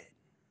like it.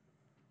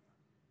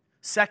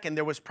 Second,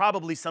 there was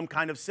probably some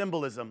kind of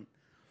symbolism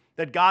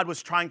that God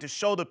was trying to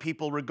show the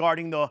people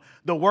regarding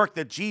the work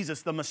that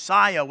Jesus, the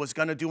Messiah, was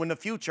going to do in the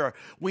future.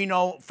 We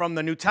know from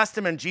the New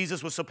Testament,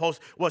 Jesus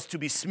was to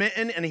be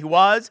smitten, and he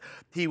was.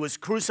 He was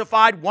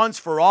crucified once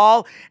for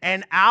all,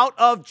 and out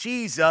of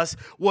Jesus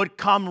would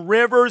come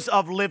rivers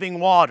of living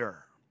water.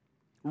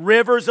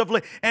 Rivers of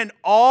living, and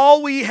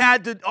all we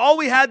had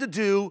to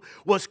do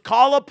was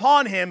call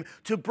upon him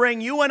to bring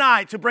you and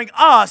I, to bring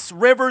us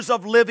rivers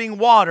of living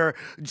water.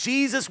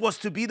 Jesus was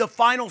to be the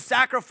final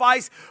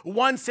sacrifice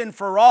once and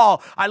for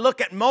all. I look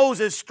at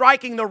Moses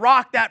striking the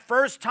rock that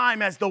first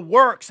time as the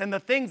works and the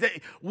things that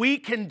we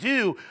can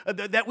do,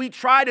 that we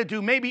try to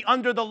do, maybe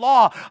under the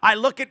law. I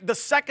look at the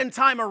second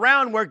time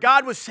around where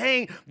God was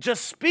saying,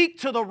 just speak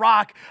to the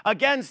rock,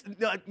 again,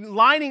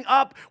 lining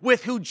up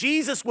with who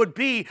Jesus would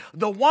be,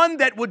 the one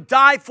that that would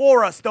die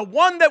for us, the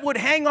one that would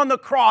hang on the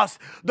cross,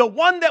 the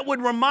one that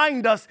would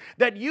remind us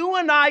that you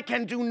and I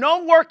can do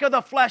no work of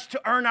the flesh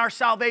to earn our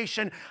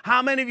salvation.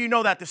 How many of you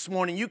know that this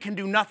morning? You can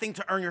do nothing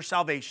to earn your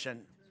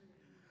salvation.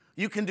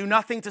 You can do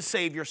nothing to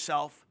save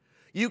yourself.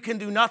 You can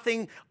do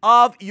nothing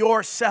of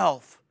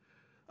yourself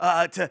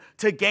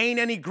to gain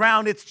any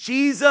ground. It's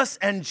Jesus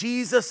and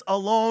Jesus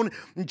alone.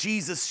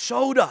 Jesus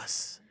showed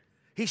us.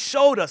 He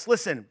showed us.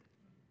 Listen,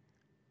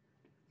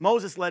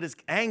 Moses let his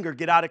anger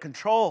get out of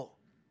control.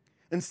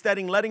 Instead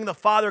of letting the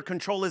Father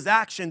control his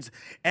actions,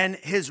 and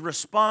in his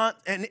response,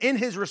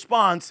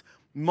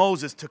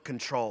 Moses took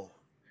control.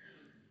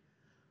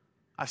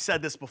 I've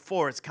said this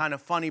before. It's kind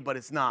of funny, but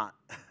it's not.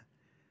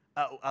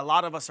 A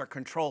lot of us are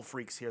control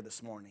freaks here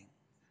this morning.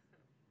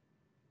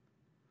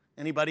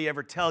 Anybody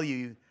ever tell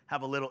you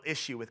have a little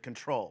issue with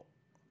control?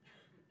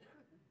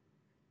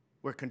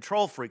 We're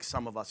control freaks,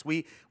 some of us.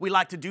 We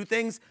like to do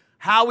things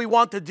how we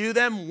want to do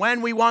them,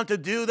 when we want to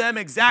do them,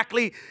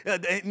 exactly,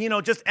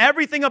 just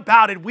everything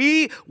about it.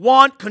 We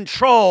want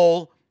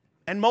control,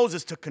 and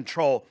Moses took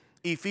control.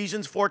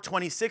 Ephesians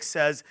 4:26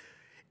 says,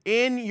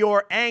 in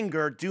your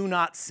anger, do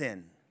not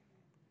sin.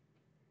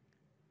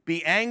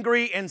 Be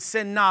angry and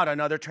sin not,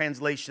 another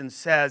translation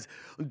says.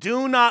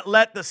 Do not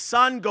let the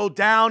sun go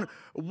down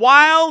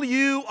while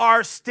you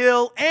are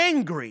still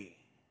angry.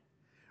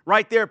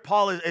 Right there,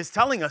 Paul is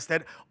telling us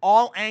that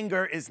all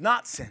anger is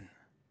not sin.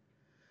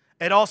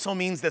 It also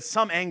means that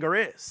some anger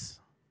is.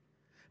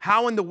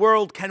 How in the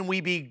world can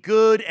we be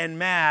good and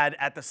mad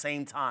at the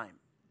same time?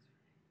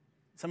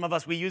 Some of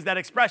us, we use that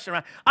expression,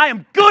 right? I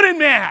am good and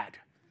mad.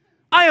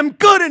 I am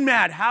good and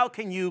mad. How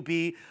can you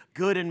be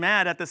good and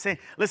mad at the same?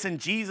 Listen,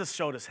 Jesus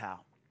showed us how.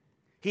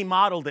 He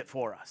modeled it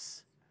for us.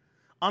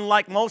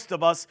 Unlike most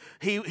of us,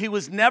 he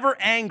was never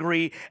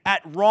angry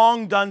at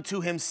wrong done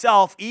to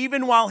himself.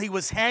 Even while he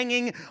was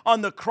hanging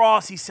on the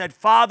cross, he said,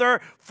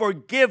 Father,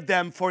 forgive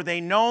them, for they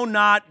know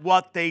not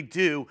what they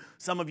do.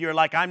 Some of you are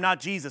like, I'm not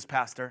Jesus,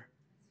 Pastor.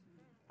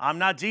 I'm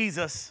not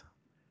Jesus.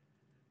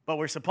 But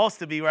we're supposed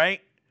to be,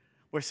 right?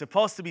 We're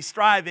supposed to be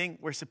striving.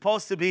 We're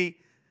supposed to be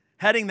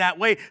heading that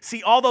way.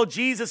 See, although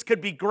Jesus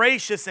could be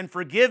gracious and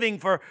forgiving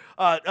to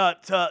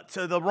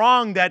the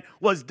wrong that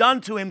was done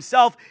to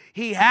himself,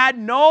 he had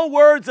no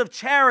words of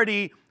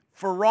charity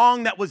for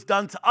wrong that was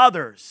done to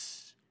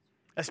others,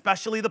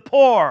 especially the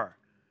poor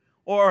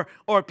or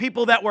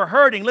people that were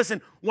hurting.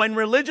 Listen, when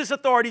religious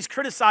authorities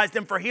criticized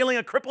him for healing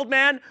a crippled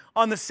man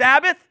on the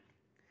Sabbath,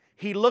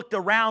 he looked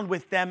around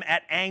with them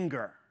at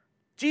anger.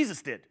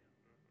 Jesus did.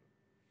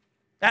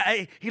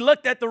 He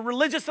looked at the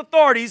religious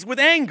authorities with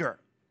anger.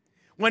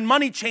 When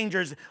money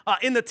changers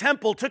in the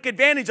temple took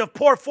advantage of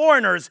poor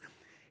foreigners,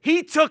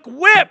 he took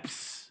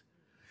whips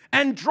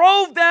and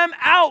drove them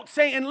out,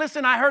 saying, and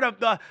listen, I heard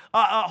a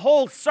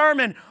whole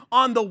sermon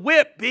on the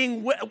whip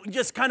being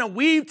just kind of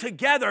weaved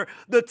together.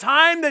 The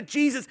time that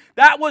Jesus,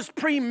 that was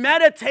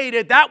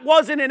premeditated. That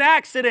wasn't an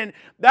accident.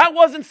 That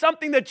wasn't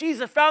something that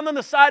Jesus found on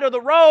the side of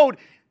the road.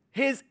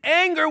 His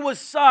anger was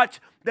such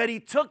that he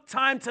took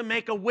time to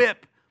make a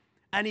whip,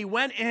 and he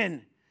went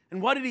in.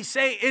 And what did he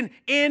say?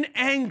 In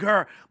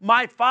anger,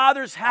 my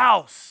Father's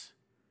house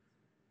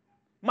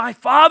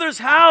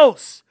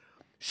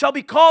shall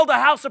be called a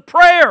house of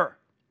prayer,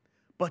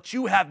 but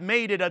you have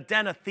made it a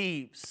den of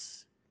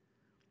thieves.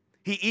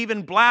 He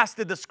even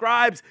blasted the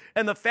scribes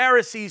and the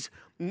Pharisees,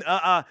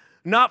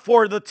 not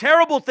for the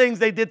terrible things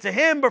they did to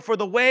him, but for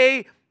the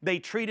way they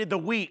treated the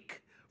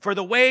weak, for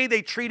the way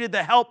they treated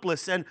the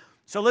helpless. And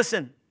so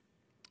listen,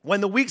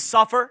 when the weak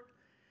suffer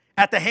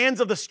at the hands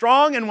of the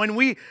strong, and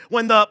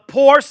when the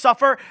poor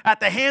suffer at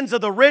the hands of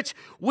the rich,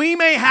 we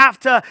may have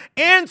to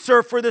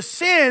answer for the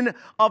sin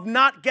of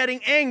not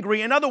getting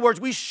angry. In other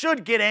words, we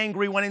should get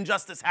angry when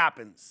injustice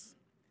happens.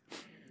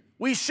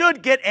 We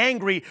should get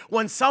angry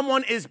when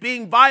someone is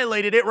being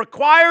violated. It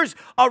requires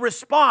a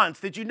response.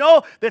 Did you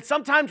know that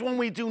sometimes when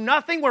we do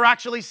nothing, we're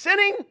actually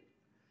sinning?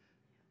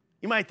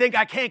 You might think,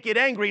 I can't get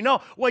angry.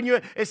 No,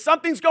 if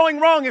something's going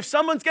wrong, if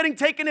someone's getting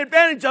taken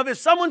advantage of, if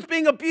someone's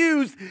being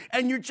abused,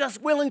 and you're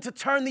just willing to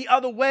turn the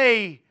other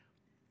way,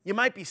 you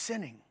might be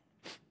sinning.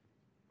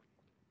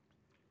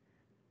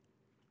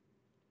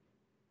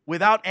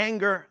 Without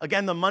anger,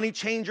 again, the money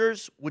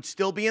changers would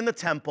still be in the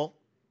temple.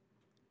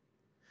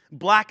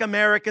 Black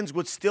Americans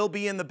would still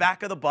be in the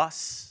back of the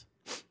bus.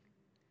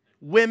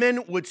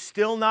 Women would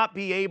still not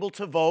be able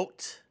to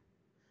vote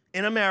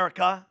in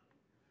America.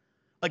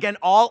 Again,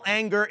 all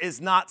anger is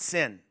not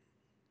sin,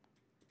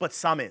 but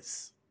some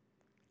is.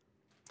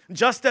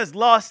 Just as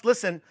lust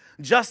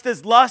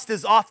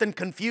is often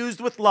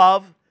confused with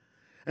love,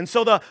 and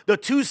so the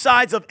two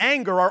sides of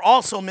anger are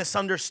also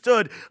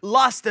misunderstood.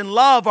 Lust and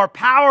love are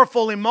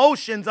powerful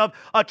emotions of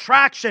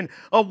attraction,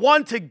 of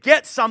one to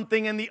get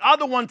something and the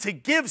other one to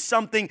give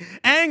something.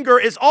 Anger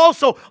is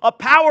also a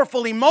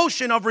powerful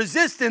emotion of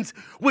resistance,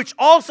 which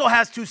also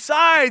has two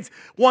sides,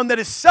 one that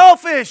is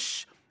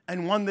selfish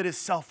and one that is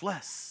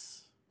selfless.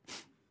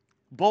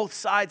 Both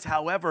sides,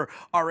 however,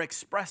 are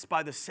expressed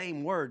by the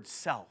same word,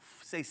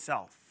 self. Say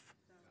self.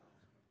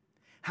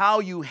 How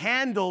you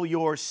handle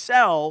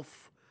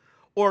yourself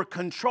or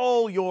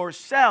control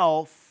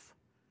yourself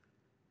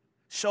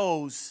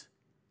shows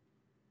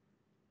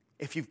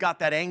if you've got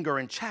that anger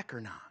in check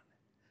or not.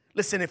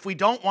 Listen, if we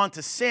don't want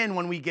to sin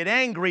when we get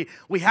angry,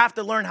 we have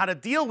to learn how to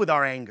deal with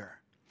our anger.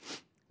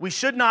 We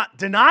should not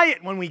deny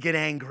it when we get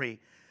angry.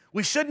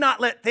 We should not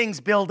let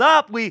things build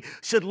up. We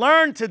should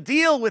learn to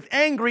deal with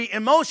angry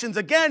emotions.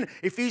 Again,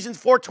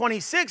 Ephesians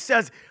 4:26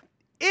 says,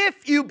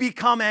 if you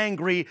become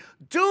angry,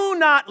 do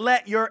not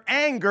let your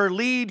anger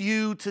lead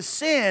you to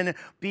sin.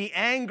 Be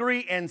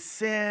angry and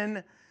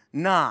sin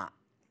not.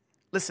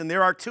 Listen,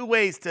 there are two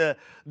ways to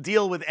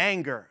deal with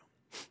anger.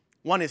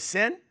 One is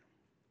sin,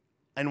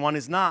 and one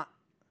is not.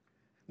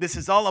 This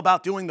is all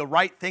about doing the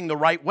right thing the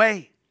right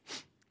way.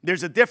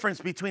 There's a difference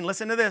between,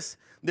 listen to this,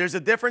 there's a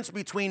difference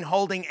between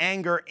holding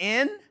anger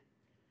in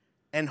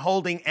and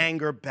holding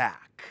anger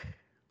back.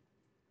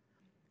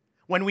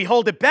 When we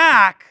hold it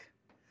back,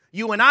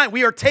 you and I,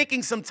 we are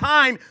taking some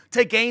time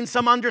to gain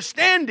some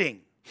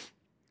understanding,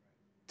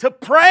 to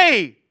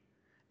pray.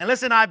 And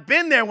listen, I've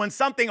been there when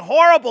something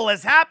horrible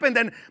has happened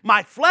and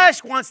my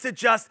flesh wants to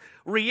just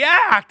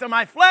react, and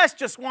my flesh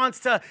just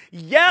wants to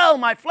yell,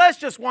 my flesh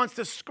just wants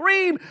to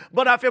scream.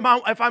 But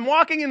if I'm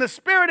walking in the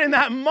Spirit in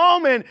that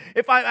moment,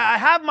 if I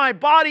have my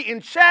body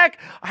in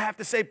check, I have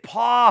to say,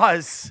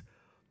 pause,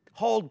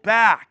 hold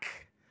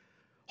back,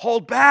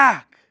 hold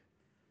back.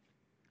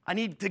 I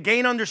need to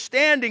gain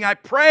understanding. I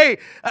pray,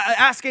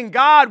 asking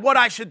God what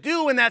I should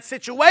do in that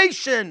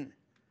situation.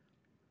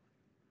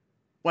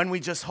 When we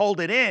just hold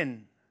it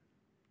in,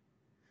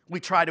 we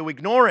try to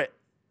ignore it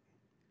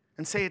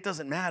and say it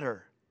doesn't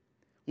matter,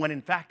 when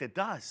in fact it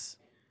does.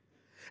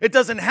 It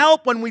doesn't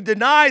help when we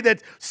deny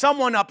that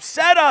someone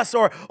upset us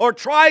or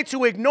try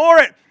to ignore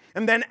it.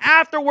 And then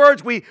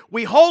afterwards,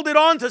 we hold it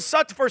on to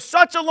for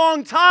such a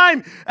long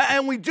time,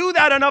 and we do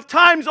that enough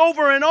times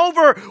over and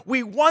over,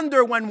 we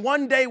wonder when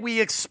one day we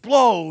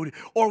explode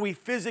or we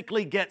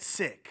physically get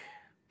sick.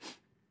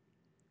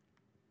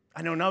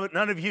 I know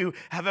none of you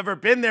have ever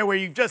been there where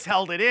you've just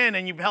held it in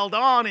and you've held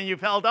on and you've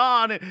held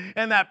on,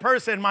 and that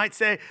person might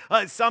say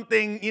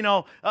something,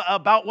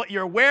 about what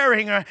you're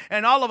wearing,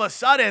 and all of a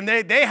sudden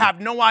they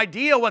have no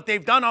idea what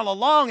they've done all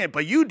along,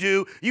 but you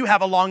do. You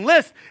have a long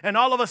list, and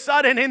all of a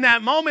sudden in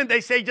that moment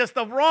they say just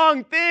the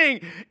wrong thing,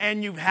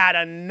 and you've had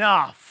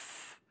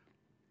enough.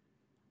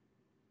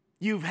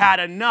 You've had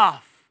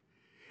enough.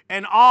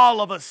 And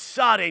all of a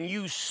sudden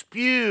you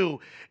spew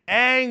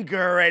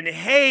anger and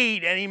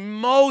hate and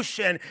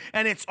emotion,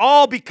 and it's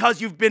all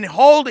because you've been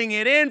holding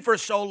it in for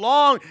so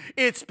long.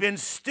 It's been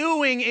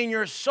stewing in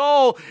your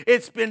soul.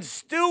 It's been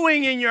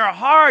stewing in your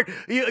heart.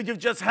 You've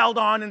just held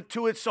on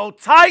to it so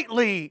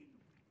tightly.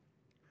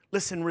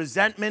 Listen,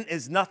 resentment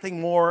is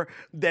nothing more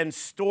than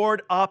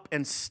stored up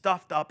and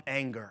stuffed up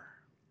anger.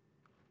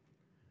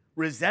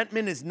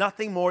 Resentment is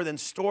nothing more than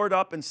stored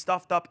up and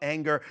stuffed up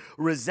anger.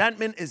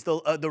 Resentment is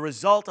the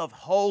result of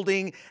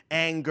holding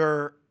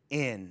anger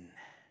in.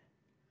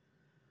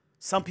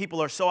 Some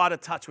people are so out of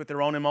touch with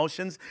their own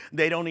emotions,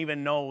 they don't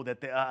even know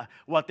that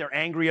what they're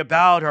angry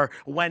about or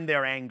when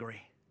they're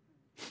angry.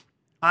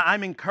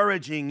 I'm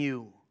encouraging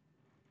you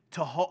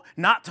to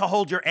not to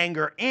hold your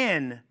anger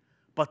in,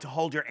 but to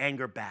hold your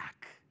anger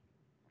back.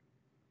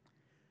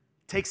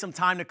 Take some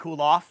time to cool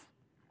off.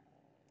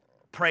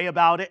 Pray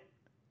about it.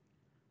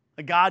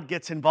 God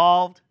gets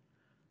involved.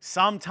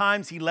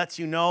 Sometimes He lets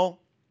you know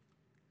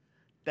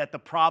that the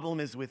problem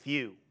is with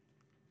you.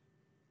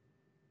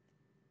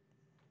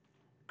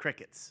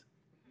 Crickets.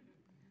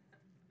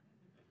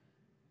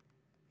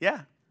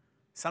 Yeah,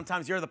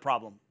 sometimes you're the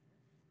problem.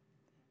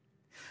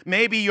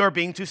 Maybe you're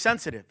being too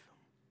sensitive.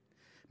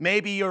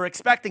 Maybe you're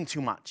expecting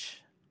too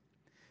much.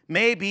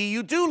 Maybe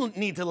you do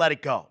need to let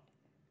it go.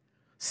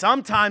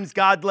 Sometimes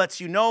God lets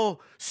you know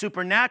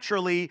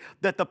supernaturally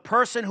that the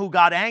person who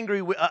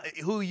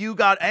you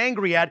got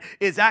angry at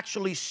is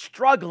actually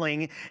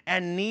struggling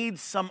and needs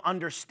some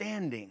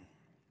understanding.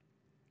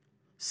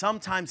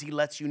 Sometimes He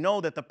lets you know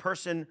that the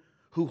person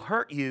who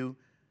hurt you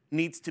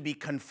needs to be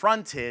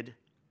confronted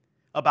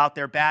about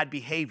their bad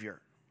behavior.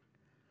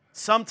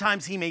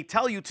 Sometimes He may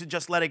tell you to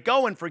just let it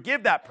go and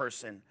forgive that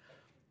person.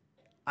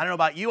 I don't know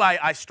about you,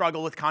 I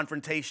struggle with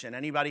confrontation.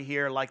 Anybody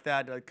here like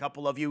that? A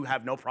couple of you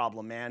have no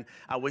problem, man.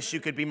 I wish you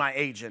could be my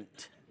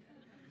agent.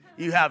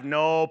 You have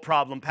no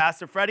problem.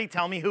 Pastor Freddie,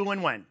 tell me who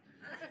and when.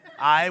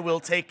 I will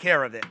take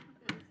care of it.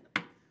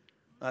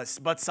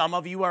 But some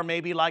of you are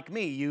maybe like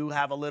me. You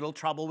have a little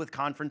trouble with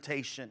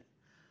confrontation.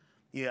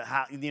 You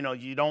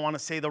don't want to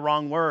say the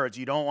wrong words.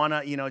 You don't want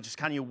to, just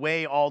kind of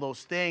weigh all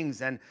those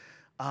things. And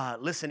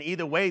listen,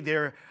 either way,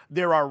 there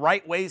are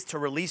right ways to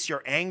release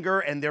your anger,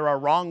 and there are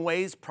wrong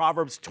ways.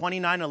 Proverbs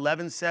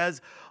 29:11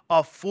 says,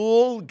 "A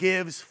fool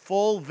gives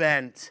full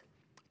vent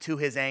to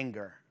his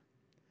anger,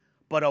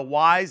 but a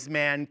wise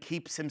man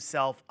keeps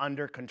himself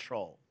under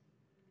control."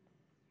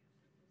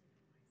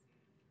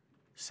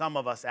 Some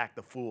of us act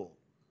the fool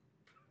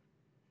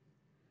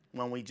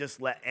when we just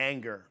let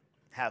anger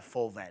have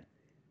full vent.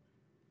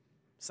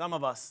 Some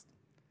of us,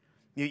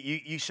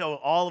 you show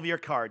all of your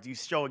cards. You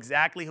show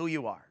exactly who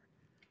you are.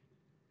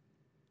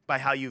 by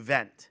how you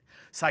vent.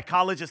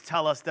 Psychologists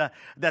tell us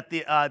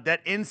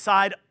that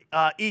inside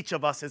each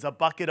of us is a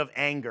bucket of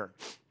anger.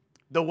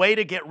 The way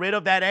to get rid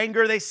of that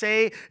anger, they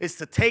say, is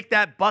to take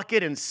that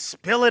bucket and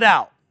spill it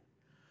out.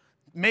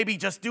 Maybe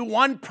just do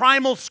one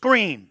primal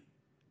scream.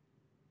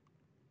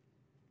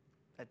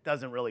 That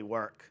doesn't really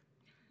work.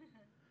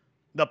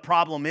 The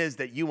problem is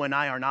that you and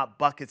I are not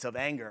buckets of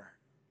anger.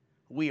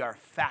 We are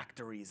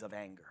factories of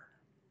anger.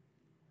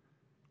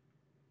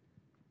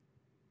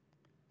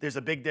 There's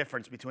a big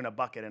difference between a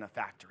bucket and a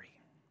factory.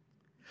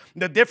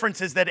 The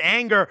difference is that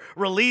anger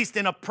released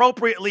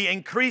inappropriately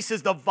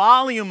increases the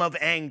volume of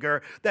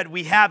anger that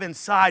we have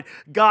inside.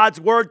 God's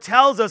word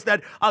tells us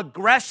that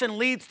aggression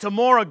leads to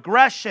more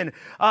aggression.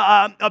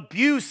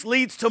 Abuse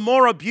leads to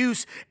more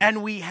abuse.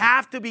 And we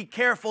have to be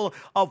careful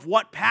of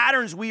what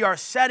patterns we are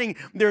setting.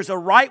 There's a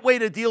right way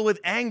to deal with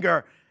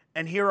anger.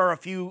 And here are a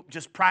few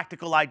just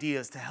practical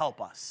ideas to help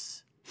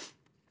us.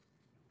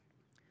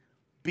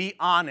 Be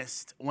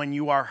honest when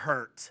you are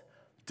hurt.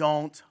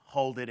 Don't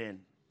hold it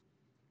in.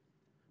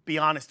 Be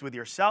honest with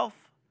yourself.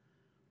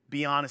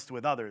 Be honest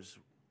with others.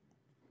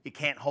 You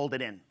can't hold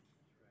it in.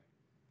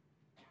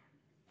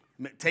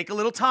 Take a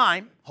little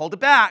time, hold it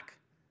back,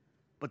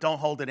 but don't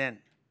hold it in.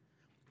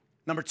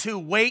 Number 2,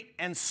 wait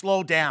and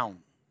slow down.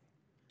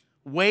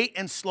 Wait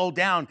and slow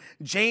down.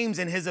 James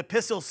in his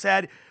epistle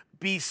said,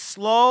 be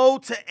slow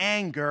to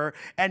anger,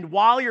 and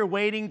while you're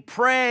waiting,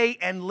 pray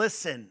and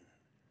listen.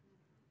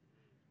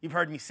 You've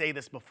heard me say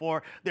this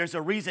before. There's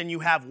a reason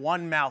you have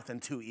one mouth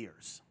and 2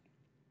 ears.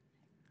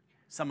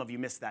 Some of you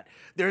missed that.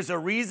 There's a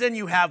reason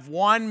you have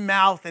one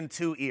mouth and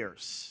 2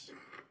 ears.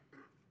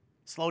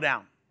 Slow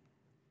down.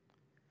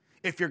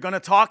 If you're going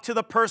to talk to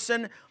the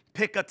person,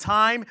 pick a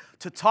time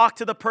to talk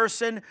to the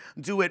person.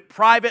 Do it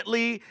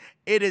privately.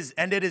 It is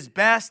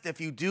best if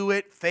you do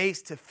it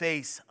face to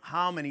face.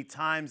 How many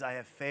times I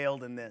have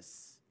failed in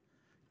this?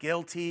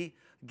 Guilty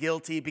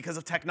because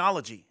of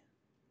technology.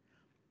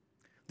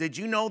 Did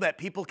you know that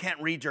people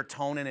can't read your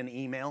tone in an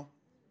email?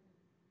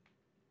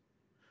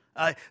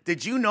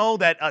 Did you know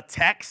that a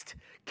text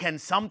can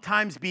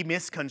sometimes be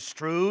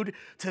misconstrued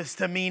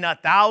to mean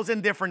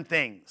 1,000 different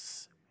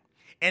things?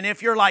 And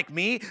if you're like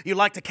me, you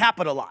like to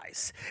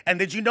capitalize. And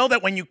did you know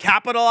that when you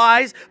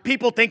capitalize,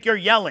 people think you're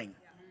yelling?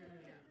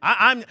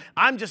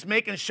 I'm just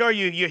making sure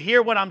you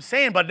hear what I'm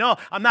saying, but no,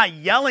 I'm not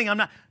yelling.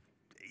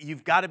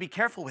 You've got to be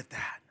careful with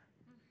that.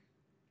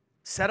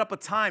 Set up a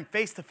time.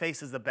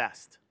 Face-to-face is the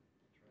best.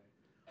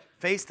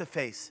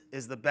 Face-to-face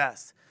is the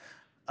best.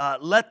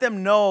 Let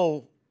them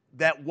know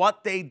that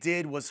what they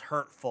did was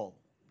hurtful.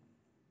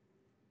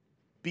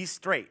 Be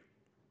straight.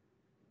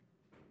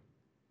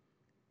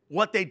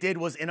 What they did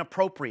was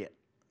inappropriate.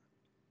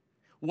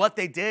 What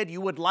they did, you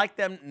would like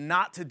them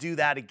not to do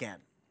that again.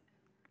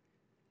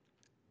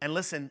 And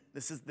listen,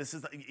 this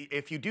is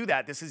if you do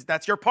that,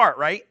 that's your part,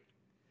 right?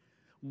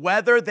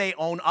 Whether they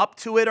own up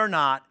to it or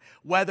not,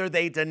 whether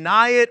they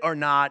deny it or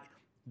not,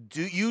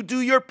 you do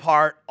your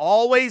part.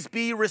 Always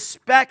be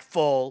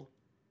respectful.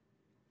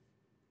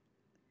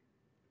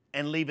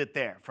 And leave it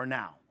there for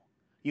now.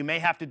 You may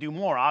have to do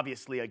more,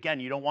 obviously. Again,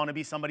 you don't want to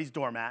be somebody's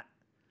doormat.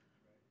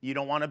 You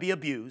don't want to be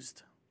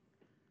abused.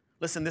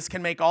 Listen, this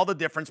can make all the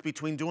difference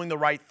between doing the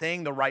right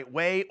thing the right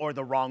way or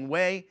the wrong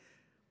way.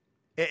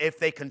 If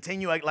they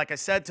continue, like I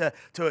said,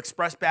 to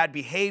express bad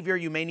behavior,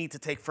 you may need to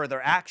take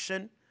further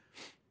action.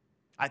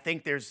 I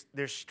think there's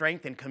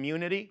strength in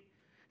community.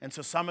 And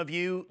so some of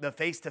you, the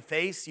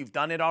face-to-face, you've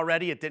done it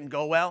already. It didn't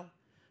go well.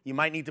 You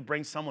might need to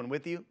bring someone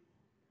with you.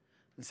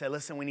 And say,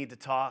 listen, we need to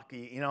talk,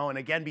 and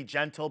again, be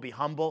gentle, be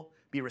humble,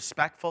 be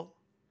respectful,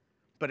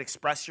 but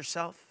express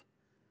yourself.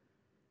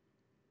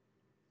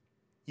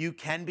 You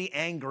can be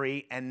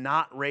angry and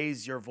not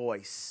raise your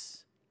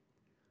voice.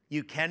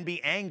 You can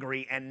be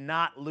angry and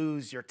not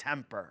lose your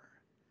temper.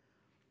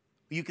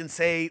 You can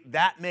say,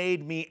 that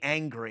made me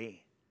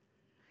angry.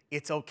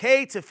 It's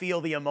okay to feel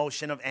the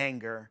emotion of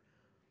anger.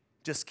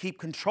 Just keep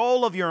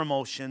control of your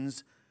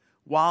emotions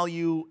while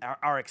you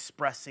are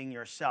expressing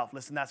yourself.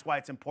 Listen, that's why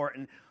it's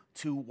important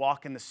to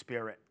walk in the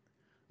Spirit,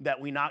 that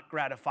we not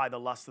gratify the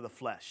lust of the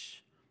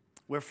flesh.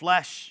 We're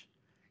flesh,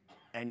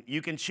 and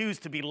you can choose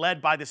to be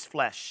led by this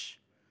flesh,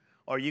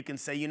 or you can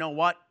say, you know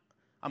what?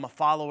 I'm a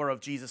follower of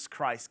Jesus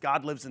Christ.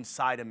 God lives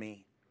inside of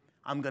me.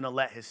 I'm going to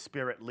let His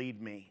Spirit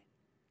lead me.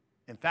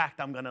 In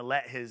fact, I'm going to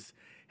let His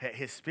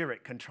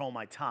Spirit control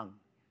my tongue.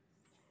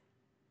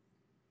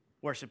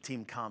 Worship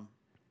team, come.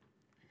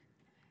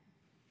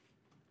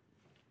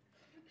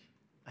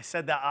 I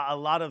said that a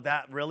lot of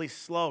that really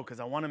slow because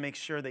I want to make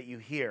sure that you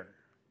hear.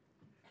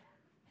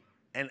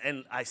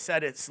 And I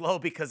said it slow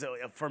because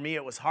for me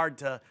it was hard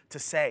to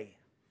say.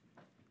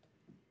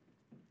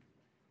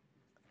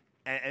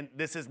 And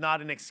this is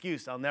not an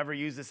excuse. I'll never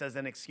use this as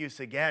an excuse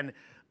again.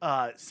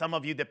 Some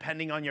of you,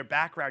 depending on your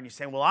background, you're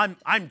saying, well,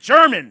 I'm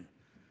German.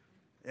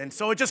 And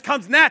so it just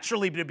comes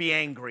naturally to be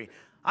angry.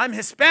 I'm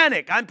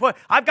Hispanic.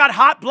 I've got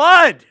hot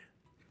blood.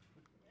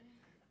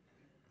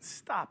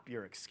 Stop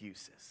your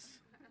excuses.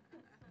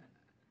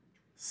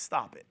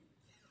 Stop it.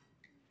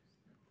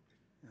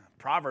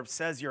 Proverbs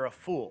says you're a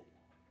fool.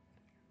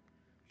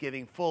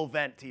 giving full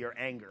vent to your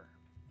anger.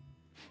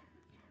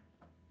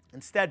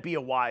 Instead, be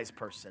a wise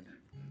person.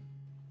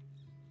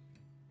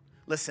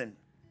 Listen,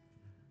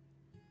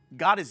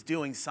 God is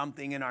doing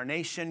something in our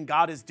nation.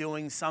 God is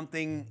doing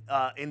something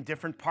in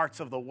different parts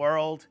of the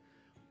world.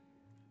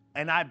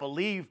 And I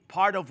believe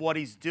part of what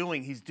he's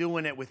doing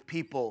it with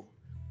people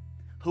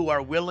who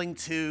are willing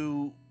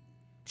to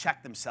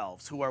check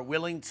themselves, who are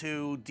willing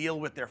to deal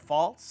with their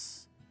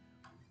faults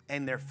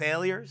and their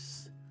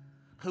failures,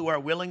 who are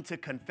willing to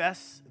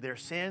confess their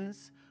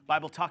sins. The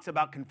Bible talks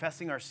about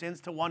confessing our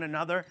sins to one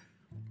another.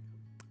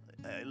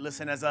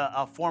 Listen, as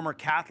a former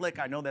Catholic,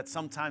 I know that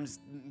sometimes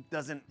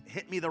doesn't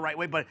hit me the right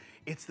way, but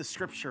it's the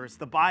Scripture, it's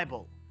the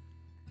Bible.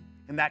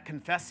 And that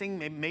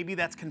confessing, maybe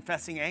that's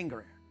confessing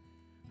anger.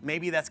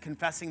 Maybe that's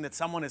confessing that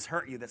someone has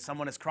hurt you, that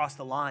someone has crossed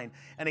the line.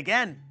 And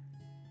again,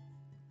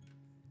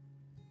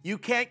 you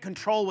can't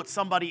control what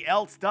somebody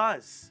else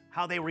does,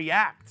 how they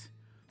react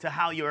to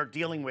how you're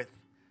dealing with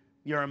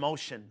your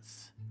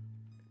emotions.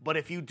 But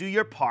if you do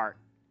your part,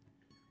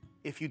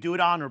 if you do it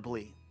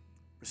honorably,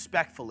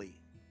 respectfully,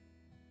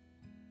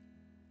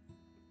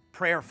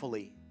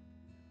 prayerfully,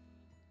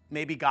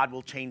 maybe God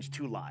will change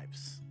 2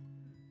 lives.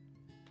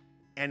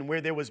 And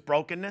where there was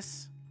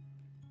brokenness,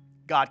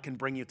 God can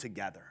bring you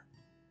together.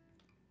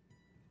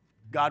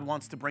 God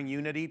wants to bring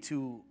unity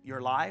to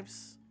your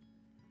lives,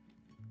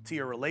 to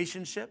your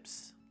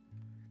relationships.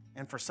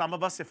 And for some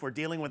of us, if we're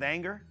dealing with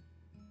anger,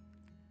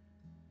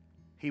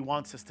 he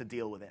wants us to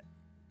deal with it.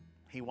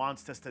 He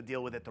wants us to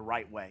deal with it the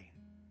right way.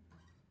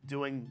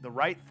 Doing the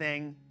right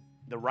thing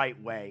the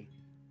right way,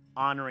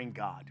 honoring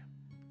God.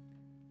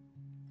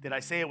 Did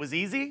I say it was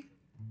easy?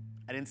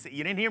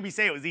 You didn't hear me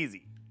say it was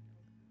easy.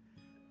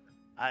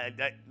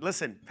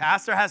 Listen,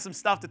 Pastor has some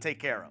stuff to take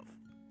care of.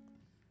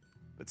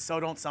 But so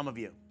don't some of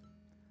you.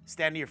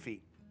 Stand to your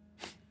feet.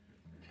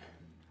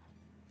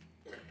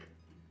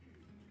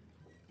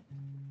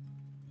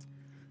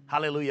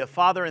 Hallelujah.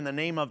 Father, in the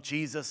name of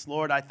Jesus,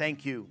 Lord, I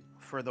thank you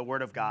for the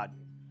word of God.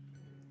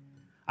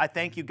 I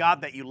thank you,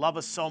 God, that you love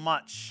us so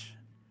much.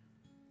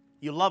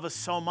 You love us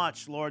so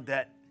much, Lord,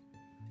 that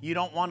you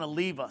don't want to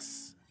leave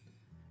us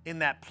in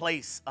that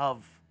place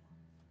of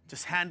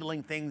just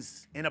handling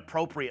things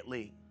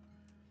inappropriately.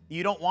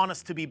 You don't want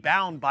us to be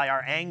bound by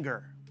our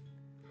anger.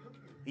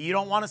 You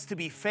don't want us to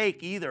be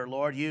fake either,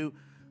 Lord. You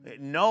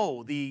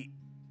know the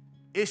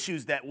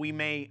issues that we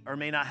may or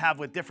may not have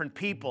with different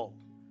people.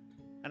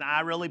 And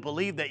I really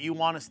believe that you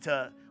want us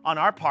to, on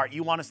our part,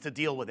 you want us to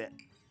deal with it.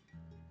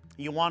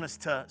 You want us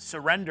to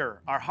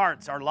surrender our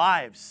hearts, our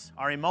lives,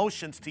 our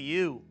emotions to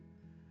you.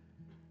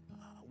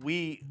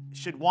 We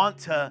should want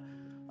to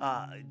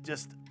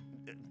just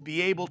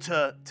be able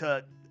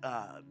to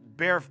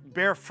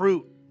bear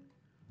fruit,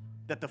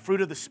 that the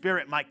fruit of the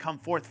Spirit might come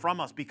forth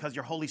from us because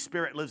your Holy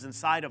Spirit lives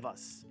inside of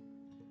us.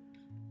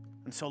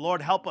 And so,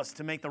 Lord, help us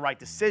to make the right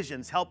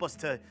decisions. Help us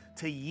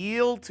to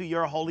yield to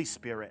your Holy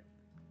Spirit.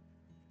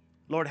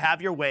 Lord,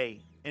 have your way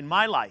in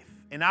my life,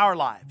 in our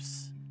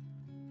lives.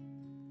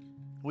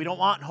 We don't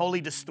want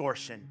holy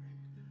distortion.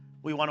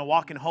 We want to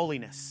walk in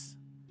holiness.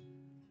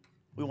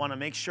 We want to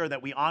make sure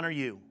that we honor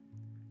you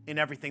in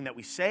everything that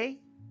we say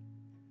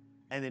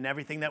and in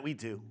everything that we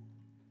do.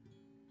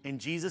 In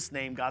Jesus'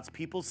 name, God's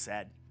people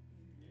said,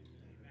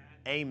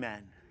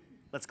 Amen.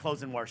 Let's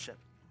close in worship.